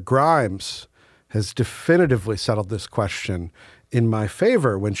 singer-songwriter Grimes has definitively settled this question in my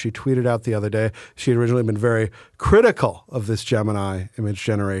favor when she tweeted out the other day. She had originally been very critical of this Gemini image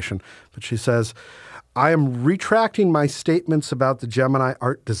generation, but she says, I am retracting my statements about the Gemini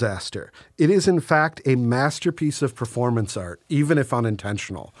art disaster. It is, in fact, a masterpiece of performance art, even if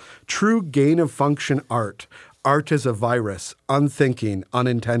unintentional. True gain-of-function art. Art is a virus, unthinking,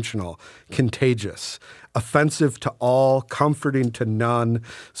 unintentional, contagious, offensive to all, comforting to none,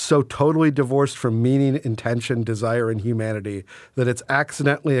 so totally divorced from meaning, intention, desire, and humanity that it's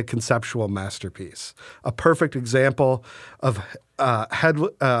accidentally a conceptual masterpiece. A perfect example of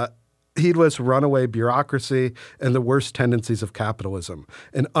heedless runaway bureaucracy and the worst tendencies of capitalism,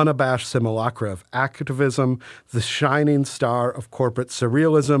 an unabashed simulacra of activism, the shining star of corporate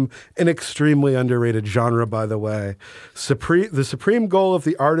surrealism, an extremely underrated genre, by the way. The supreme goal of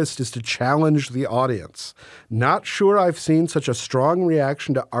the artist is to challenge the audience. Not sure I've seen such a strong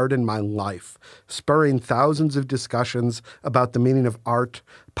reaction to art in my life, spurring thousands of discussions about the meaning of art,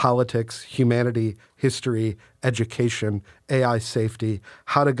 politics, humanity, history, education, AI safety,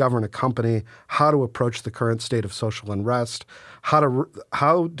 how to govern a company, how to approach the current state of social unrest, how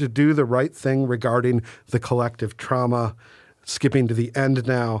to do the right thing regarding the collective trauma. Skipping to the end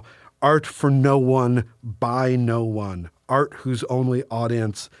now, art for no one, by no one. Art whose only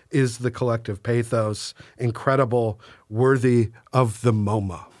audience is the collective pathos. Incredible, worthy of the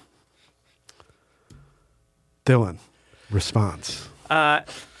MoMA. Dylan, response.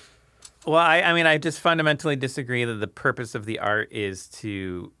 Well, I just fundamentally disagree that the purpose of art is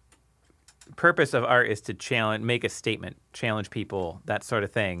to challenge, make a statement, challenge people, that sort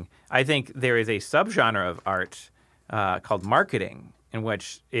of thing. I think there is a subgenre of art called marketing, in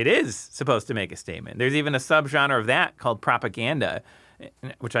which it is supposed to make a statement. There's even a subgenre of that called propaganda,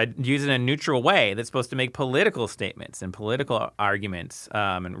 which I use in a neutral way, that's supposed to make political statements and political arguments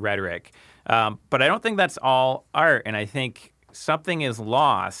and rhetoric. But I don't think that's all art, and I think something is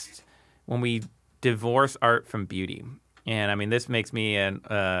lost when we divorce art from beauty. And I mean, this makes me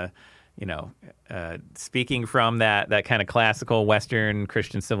speaking from that kind of classical Western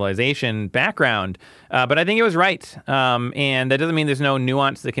Christian civilization background. But I think it was right. And that doesn't mean there's no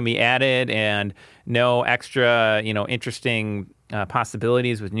nuance that can be added and no extra, interesting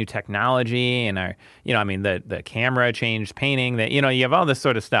possibilities with new technology and the camera changed painting, that, you have all this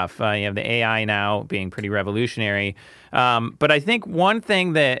sort of stuff. You have the AI now being pretty revolutionary. But I think one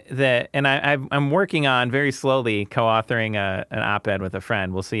thing that I'm working on very slowly, co-authoring an op-ed with a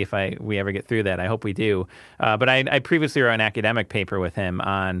friend. We'll see if we ever get through that. I hope we do. But I previously wrote an academic paper with him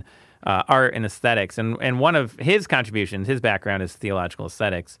on art and aesthetics. And one of his contributions, his background is theological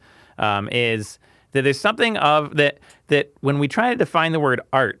aesthetics, is that there's something of that when we try to define the word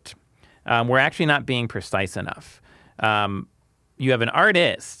art, we're actually not being precise enough. You have an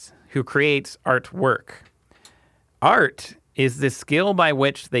artist who creates artwork. Art is the skill by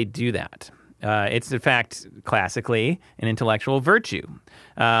which they do that. It's, in fact, classically an intellectual virtue.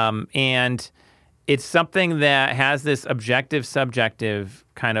 And it's something that has this objective, subjective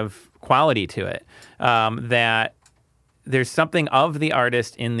kind of quality to it, that there's something of the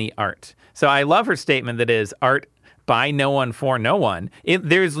artist in the art. So I love her statement that is art by no one for no one.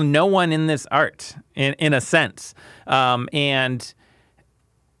 There's no one in this art, in a sense. And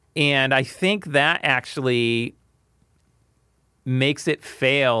I think that actually makes it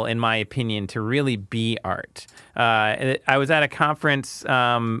fail, in my opinion, to really be art. I was at a conference,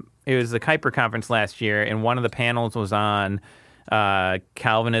 it was the Kuyper conference last year, and one of the panels was on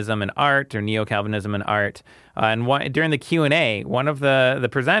Calvinism and art, or Neo-Calvinism and art. During the Q&A, one of the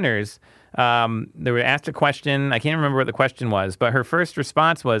presenters, they were asked a question. I can't remember what the question was, but her first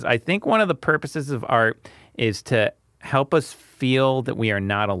response was, I think one of the purposes of art is to help us feel that we are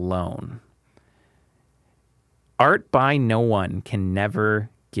not alone. Art by no one can never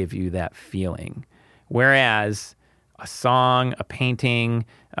give you that feeling. Whereas a song, a painting,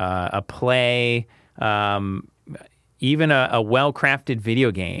 a play, even a well-crafted video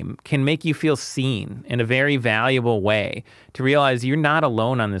game can make you feel seen in a very valuable way, to realize you're not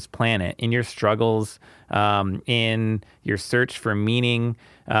alone on this planet in your struggles, in your search for meaning,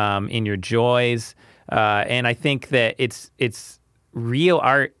 in your joys. And I think that it's real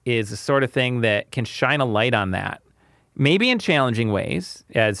art is the sort of thing that can shine a light on that, maybe in challenging ways,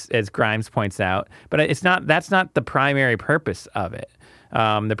 as Grimes points out, but that's not the primary purpose of it.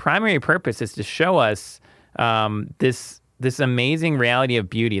 The primary purpose is to show us this amazing reality of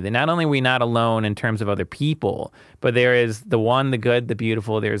beauty, that not only are we not alone in terms of other people, but there is the one, the good, the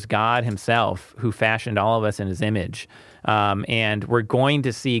beautiful. There's God himself who fashioned all of us in his image. And we're going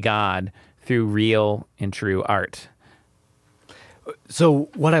to see God through real and true art. So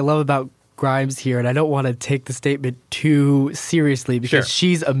what I love about Grimes here, and I don't want to take the statement too seriously because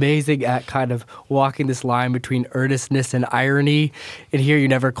she's amazing at kind of walking this line between earnestness and irony. And here you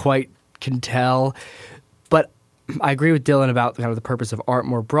never quite can tell. But I agree with Dylan about kind of the purpose of art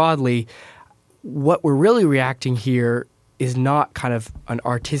more broadly. What we're really reacting here is not kind of an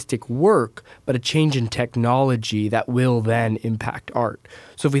artistic work, but a change in technology that will then impact art.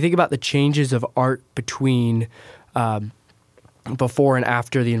 So if we think about the changes of art between before and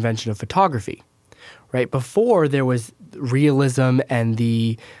after the invention of photography, right? Before, there was realism, and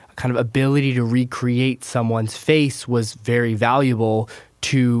the kind of ability to recreate someone's face was very valuable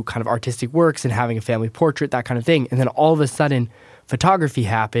to kind of artistic works and having a family portrait, that kind of thing. And then all of a sudden, photography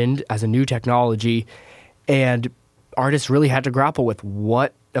happened as a new technology, and artists really had to grapple with,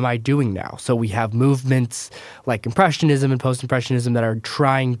 what am I doing now? So we have movements like Impressionism and Post-Impressionism that are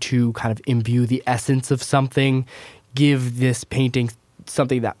trying to kind of imbue the essence of something, give this painting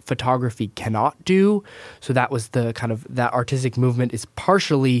something that photography cannot do. So that was the kind of, that artistic movement is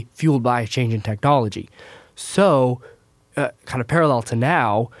partially fueled by a change in technology. So kind of parallel to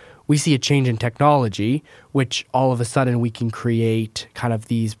now, we see a change in technology, which all of a sudden we can create kind of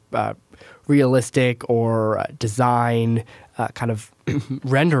these realistic or design kind of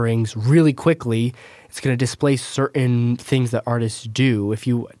renderings really quickly. It's going to displace certain things that artists do. If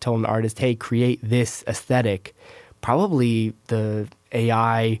you tell an artist, hey, create this aesthetic, probably the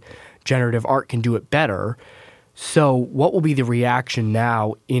AI generative art can do it better. So what will be the reaction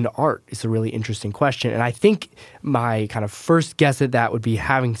now in art is a really interesting question. And I think my kind of first guess at that would be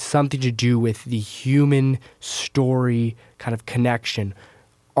having something to do with the human story kind of connection.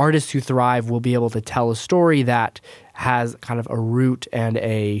 Artists who thrive will be able to tell a story that has kind of a root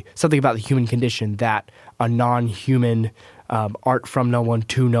and something about the human condition that a non-human art from no one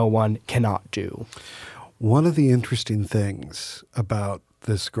to no one cannot do. One of the interesting things about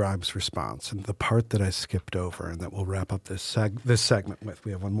this Grimes response, and the part that I skipped over and that we'll wrap up this segment with,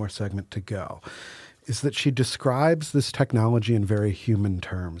 we have one more segment to go, is that she describes this technology in very human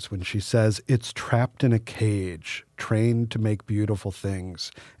terms when she says it's trapped in a cage, trained to make beautiful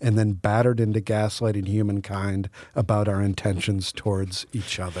things, and then battered into gaslighting humankind about our intentions towards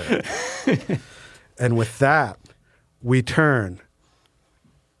each other. And with that, we turn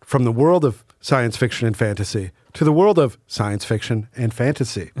from the world of science fiction and fantasy to the world of science fiction and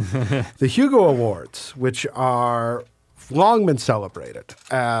fantasy. The Hugo Awards, which are long been celebrated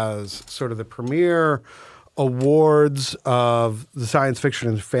as sort of the premier awards of the science fiction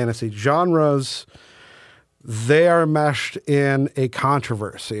and fantasy genres, they are meshed in a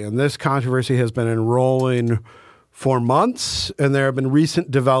controversy. And this controversy has been enrolling for months, and there have been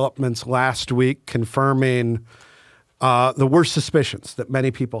recent developments last week confirming the worst suspicions that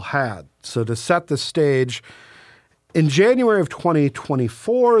many people had. So to set the stage, in January of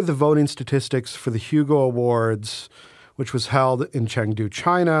 2024, the voting statistics for the Hugo Awards, which was held in Chengdu,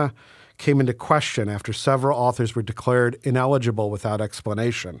 China, came into question after several authors were declared ineligible without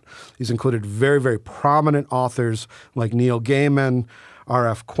explanation. These included very, very prominent authors like Neil Gaiman,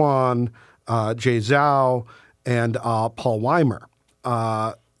 R.F. Kuang, Jay Zhao, and Paul Weimer.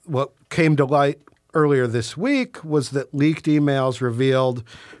 What came to light earlier this week was that leaked emails revealed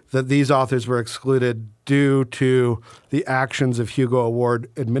that these authors were excluded due to the actions of Hugo Award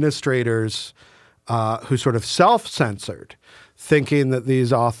administrators who sort of self-censored, thinking that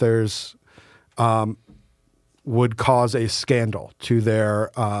these authors would cause a scandal to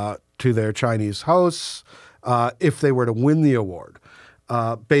their Chinese hosts if they were to win the award.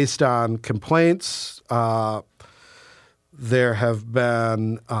 Based on complaints, there have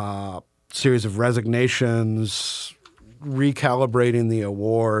been a series of resignations, recalibrating the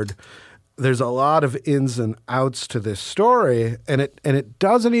award. There's a lot of ins and outs to this story, and it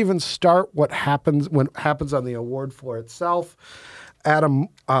doesn't even start when it happens on the award floor itself. Adam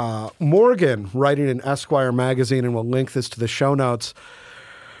Morgan, writing in Esquire magazine, and we'll link this to the show notes,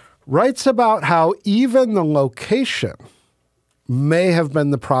 writes about how even the location may have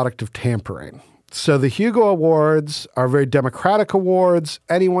been the product of tampering. So the Hugo Awards are very democratic awards.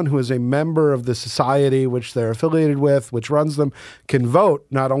 Anyone who is a member of the society which they're affiliated with, which runs them, can vote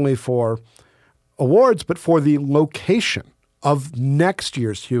not only for awards, but for the location of next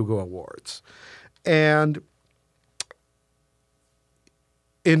year's Hugo Awards. And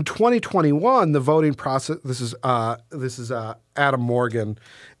in 2021, the voting process, this is Adam Morgan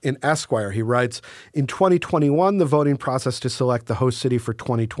in Esquire. He writes, in 2021, the voting process to select the host city for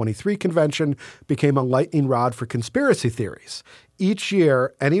 2023 convention became a lightning rod for conspiracy theories. Each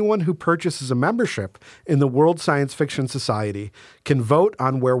year, anyone who purchases a membership in the World Science Fiction Society can vote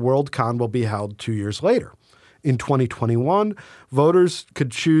on where Worldcon will be held 2 years later. In 2021, voters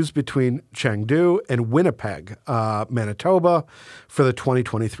could choose between Chengdu and Winnipeg, Manitoba, for the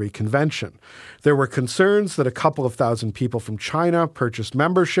 2023 convention. There were concerns that a couple of thousand people from China purchased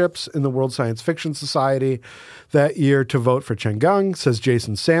memberships in the World Science Fiction Society that year to vote for Chenggang, says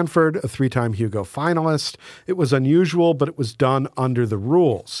Jason Sanford, a three-time Hugo finalist. It was unusual, but it was done under the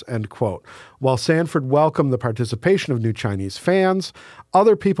rules, end quote. While Sanford welcomed the participation of new Chinese fans,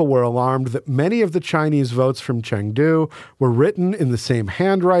 other people were alarmed that many of the Chinese votes from Chengdu were written in the same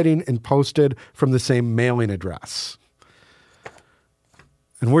handwriting and posted from the same mailing address.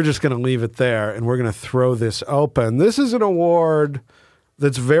 And we're just going to leave it there, and we're going to throw this open. This is an award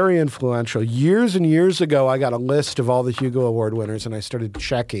that's very influential. Years and years ago, I got a list of all the Hugo Award winners, and I started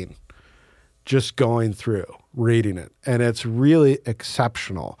checking, just going through, reading it. And it's really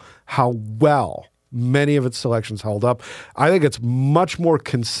exceptional how well many of its selections held up. I think it's much more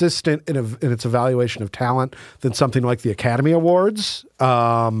consistent in its evaluation of talent than something like the Academy Awards,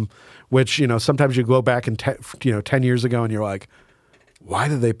 which, sometimes you go back 10 years ago and you're like, why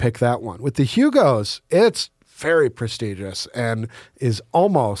did they pick that one? With the Hugos, it's very prestigious and is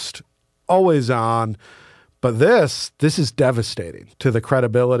almost always on. But this is devastating to the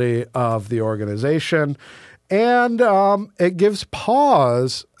credibility of the organization. And it gives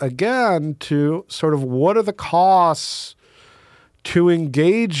pause, again, to sort of what are the costs to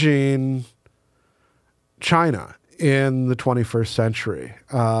engaging China in the 21st century.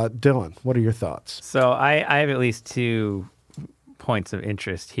 Dylan, what are your thoughts? So I have at least 2 points of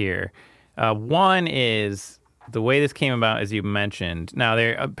interest here. One is the way this came about, as you mentioned. Now,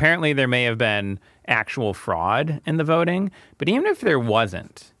 there may have been actual fraud in the voting, but even if there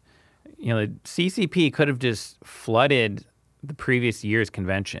wasn't, the CCP could have just flooded the previous year's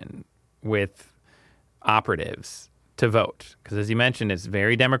convention with operatives to vote. Because as you mentioned, it's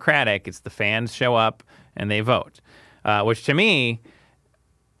very democratic. It's the fans show up and they vote, which to me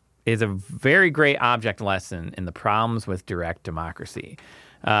is a very great object lesson in the problems with direct democracy.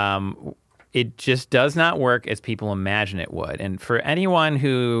 It just does not work as people imagine it would. And for anyone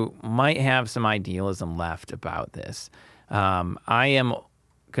who might have some idealism left about this, I am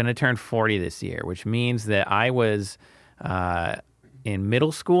going to turn 40 this year, which means that I was in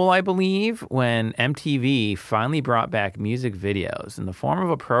middle school, I believe, when MTV finally brought back music videos in the form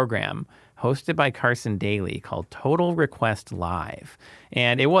of a program hosted by Carson Daly called Total Request Live.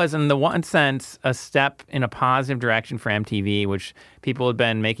 And it was, in the one sense, a step in a positive direction for MTV, which people had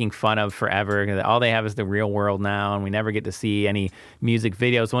been making fun of forever. All they have is the real world now, and we never get to see any music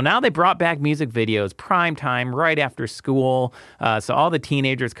videos. Well, now they brought back music videos, prime time, right after school, so all the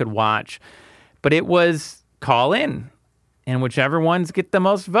teenagers could watch. But it was call in, and whichever ones get the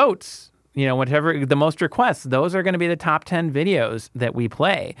most votes, whatever the most requests, those are going to be the top 10 videos that we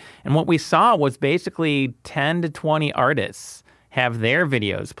play. And what we saw was basically 10 to 20 artists have their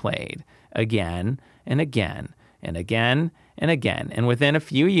videos played again and again and again and again. And within a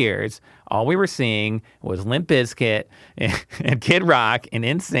few years, all we were seeing was Limp Bizkit and Kid Rock and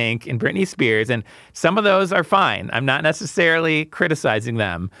NSYNC and Britney Spears. And some of those are fine. I'm not necessarily criticizing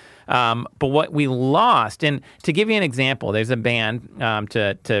them. But what we lost, and to give you an example, there's a band,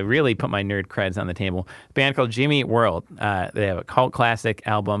 to really put my nerd creds on the table, a band called Jimmy Eat World. They have a cult classic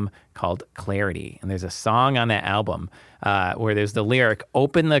album called Clarity. And there's a song on that album where there's the lyric,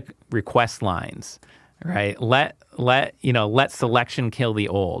 open the request lines, right? Let selection kill the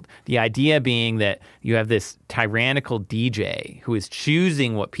old. The idea being that you have this tyrannical DJ who is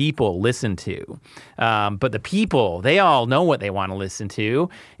choosing what people listen to. But the people, they all know what they want to listen to.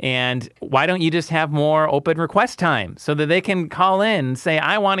 And why don't you just have more open request time so that they can call in and say,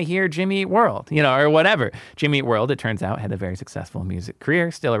 I want to hear Jimmy Eat World, or whatever. Jimmy Eat World, it turns out, had a very successful music career,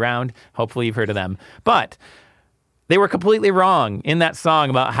 still around. Hopefully you've heard of them. But they were completely wrong in that song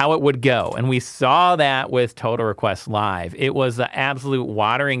about how it would go. And we saw that with Total Request Live. It was the absolute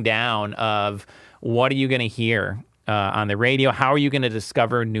watering down of what are you going to hear on the radio? How are you going to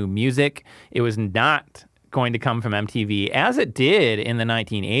discover new music? It was not going to come from MTV as it did in the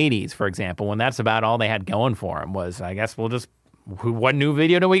 1980s, for example, when that's about all they had going for them was, I guess we'll just, what new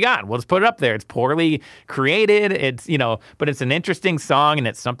video do we got? We'll just put it up there. It's poorly created. It's, but it's an interesting song and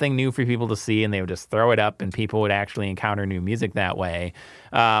it's something new for people to see, and they would just throw it up and people would actually encounter new music that way.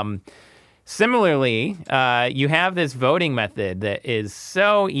 Similarly, you have this voting method that is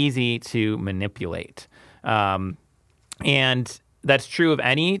so easy to manipulate. And that's true of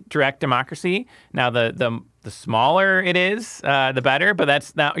any direct democracy. Now, the smaller it is, the better, but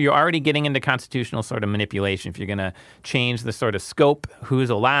that's now you're already getting into constitutional sort of manipulation. If you're going to change the sort of scope,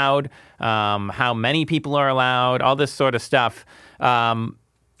 who's allowed, how many people are allowed, all this sort of stuff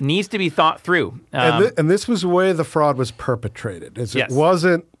needs to be thought through. And this was the way the fraud was perpetrated. Yes.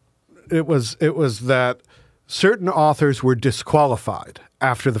 It was that certain authors were disqualified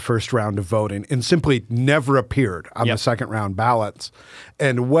after the first round of voting and simply never appeared on the second round ballots.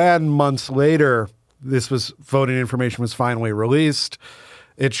 And when months later voting information was finally released,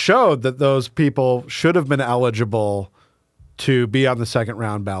 it showed that those people should have been eligible to be on the second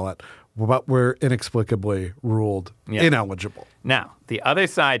round ballot, but were inexplicably ruled ineligible. Now, the other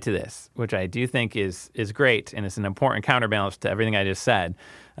side to this, which I do think is great, and it's an important counterbalance to everything I just said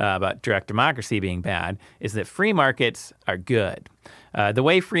about direct democracy being bad, is that free markets are good. The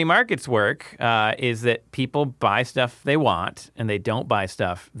way free markets work is that people buy stuff they want and they don't buy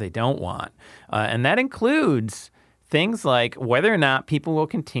stuff they don't want. And that includes things like whether or not people will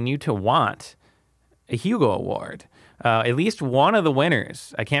continue to want a Hugo Award. At least one of the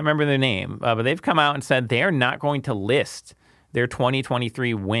winners, I can't remember their name, but they've come out and said they are not going to list their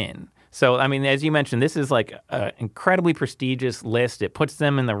 2023 win. So, I mean, as you mentioned, this is like an incredibly prestigious list. It puts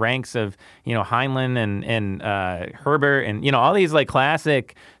them in the ranks of, Heinlein and Herbert and, all these like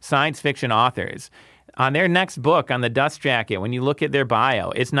classic science fiction authors. On their next book, on the dust jacket, when you look at their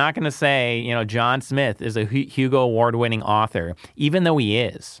bio, it's not going to say, John Smith is a Hugo Award-winning author, even though he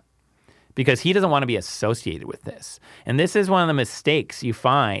is, because he doesn't want to be associated with this. And this is one of the mistakes you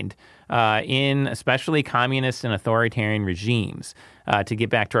find in especially communist and authoritarian regimes. To get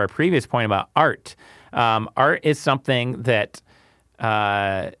back to our previous point about art, art is something that,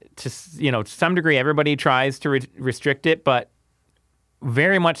 to some degree, everybody tries to restrict it, but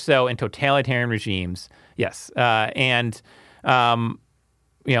very much so in totalitarian regimes, yes. This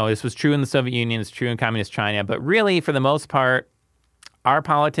was true in the Soviet Union, it's true in communist China, but really, for the most part, our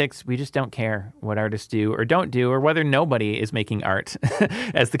politics, we just don't care what artists do or don't do, or whether nobody is making art,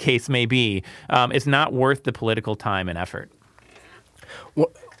 as the case may be. It's not worth the political time and effort.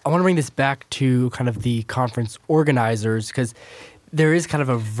 Well, I want to bring this back to kind of the conference organizers, because there is kind of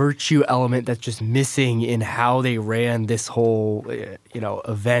a virtue element that's just missing in how they ran this whole,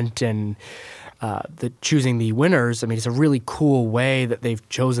 event and the choosing the winners. I mean, it's a really cool way that they've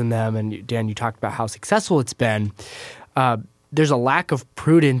chosen them. And Dan, you talked about how successful it's been. There's a lack of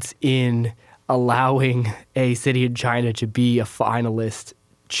prudence in allowing a city in China to be a finalist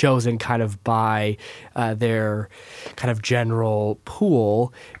chosen kind of by their kind of general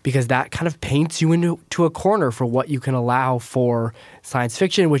pool, because that kind of paints you into a corner for what you can allow for science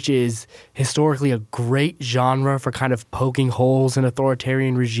fiction, which is historically a great genre for kind of poking holes in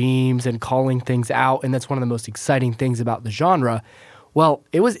authoritarian regimes and calling things out. And that's one of the most exciting things about the genre. Well,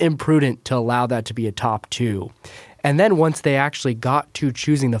 it was imprudent to allow that to be a top 2. And then once they actually got to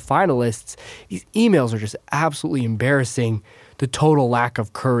choosing the finalists, these emails are just absolutely embarrassing. The total lack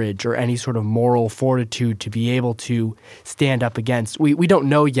of courage or any sort of moral fortitude to be able to stand up against. We don't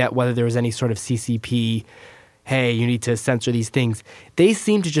know yet whether there was any sort of CCP, hey, you need to censor these things. They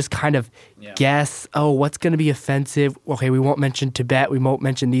seem to just kind of guess, what's going to be offensive? Okay, we won't mention Tibet. We won't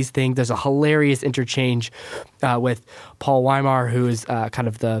mention these things. There's a hilarious interchange with Paul Weimar, who is kind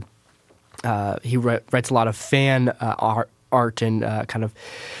of the he writes a lot of fan art and kind of,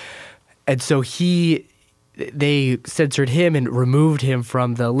 and so they censored him and removed him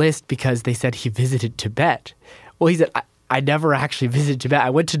from the list because they said he visited Tibet. Well, he said, I never actually visited Tibet.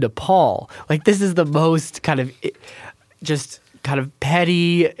 I went to Nepal. Like, this is the most kind of just kind of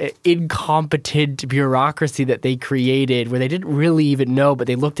petty, incompetent bureaucracy that they created, where they didn't really even know, but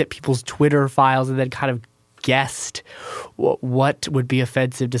they looked at people's Twitter files and then kind of guessed what would be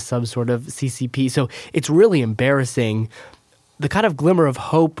offensive to some sort of CCP. So it's really embarrassing. The kind of glimmer of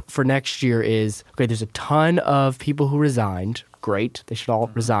hope for next year is, okay, there's a ton of people who resigned. Great. They should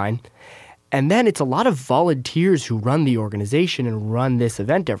all resign. And then it's a lot of volunteers who run the organization and run this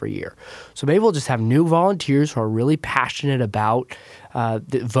event every year. So maybe we'll just have new volunteers who are really passionate about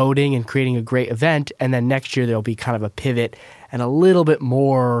voting and creating a great event. And then next year there'll be kind of a pivot and a little bit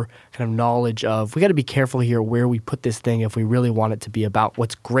more kind of knowledge of, we got to be careful here where we put this thing if we really want it to be about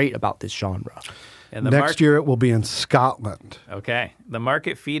what's great about this genre. And next year it will be in Scotland. Okay. The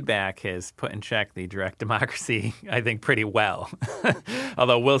market feedback has put in check the direct democracy, I think, pretty well.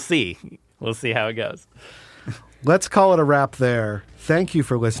 Although we'll see. We'll see how it goes. Let's call it a wrap there. Thank you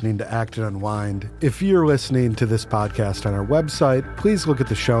for listening to Act and Unwind. If you're listening to this podcast on our website, please look at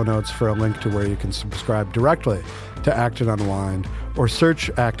the show notes for a link to where you can subscribe directly to Act and Unwind, or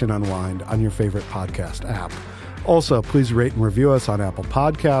search Act and Unwind on your favorite podcast app. Also, please rate and review us on Apple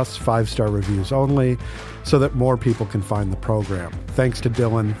Podcasts, 5-star reviews only, so that more people can find the program. Thanks to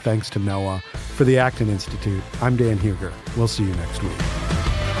Dylan, thanks to Noah. For the Acton Institute, I'm Dan Huger. We'll see you next week.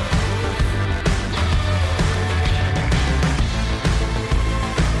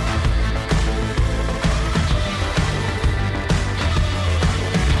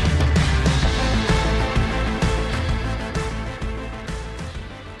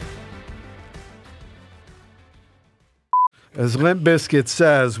 As Limp Bizkit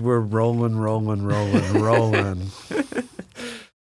says, we're rolling, rolling, rolling, rolling.